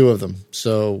enough with two of them.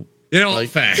 So,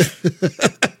 fair.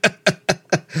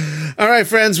 All right,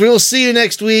 friends, we will see you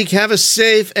next week. Have a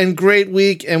safe and great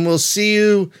week, and we'll see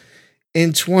you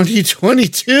in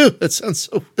 2022. That's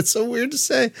so weird to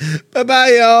say.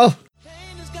 Bye-bye, y'all.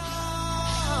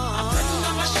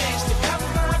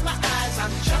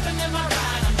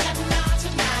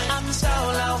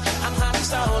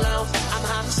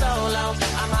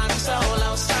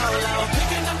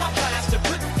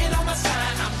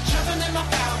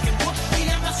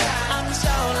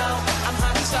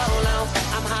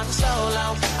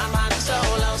 I'm Han Solo.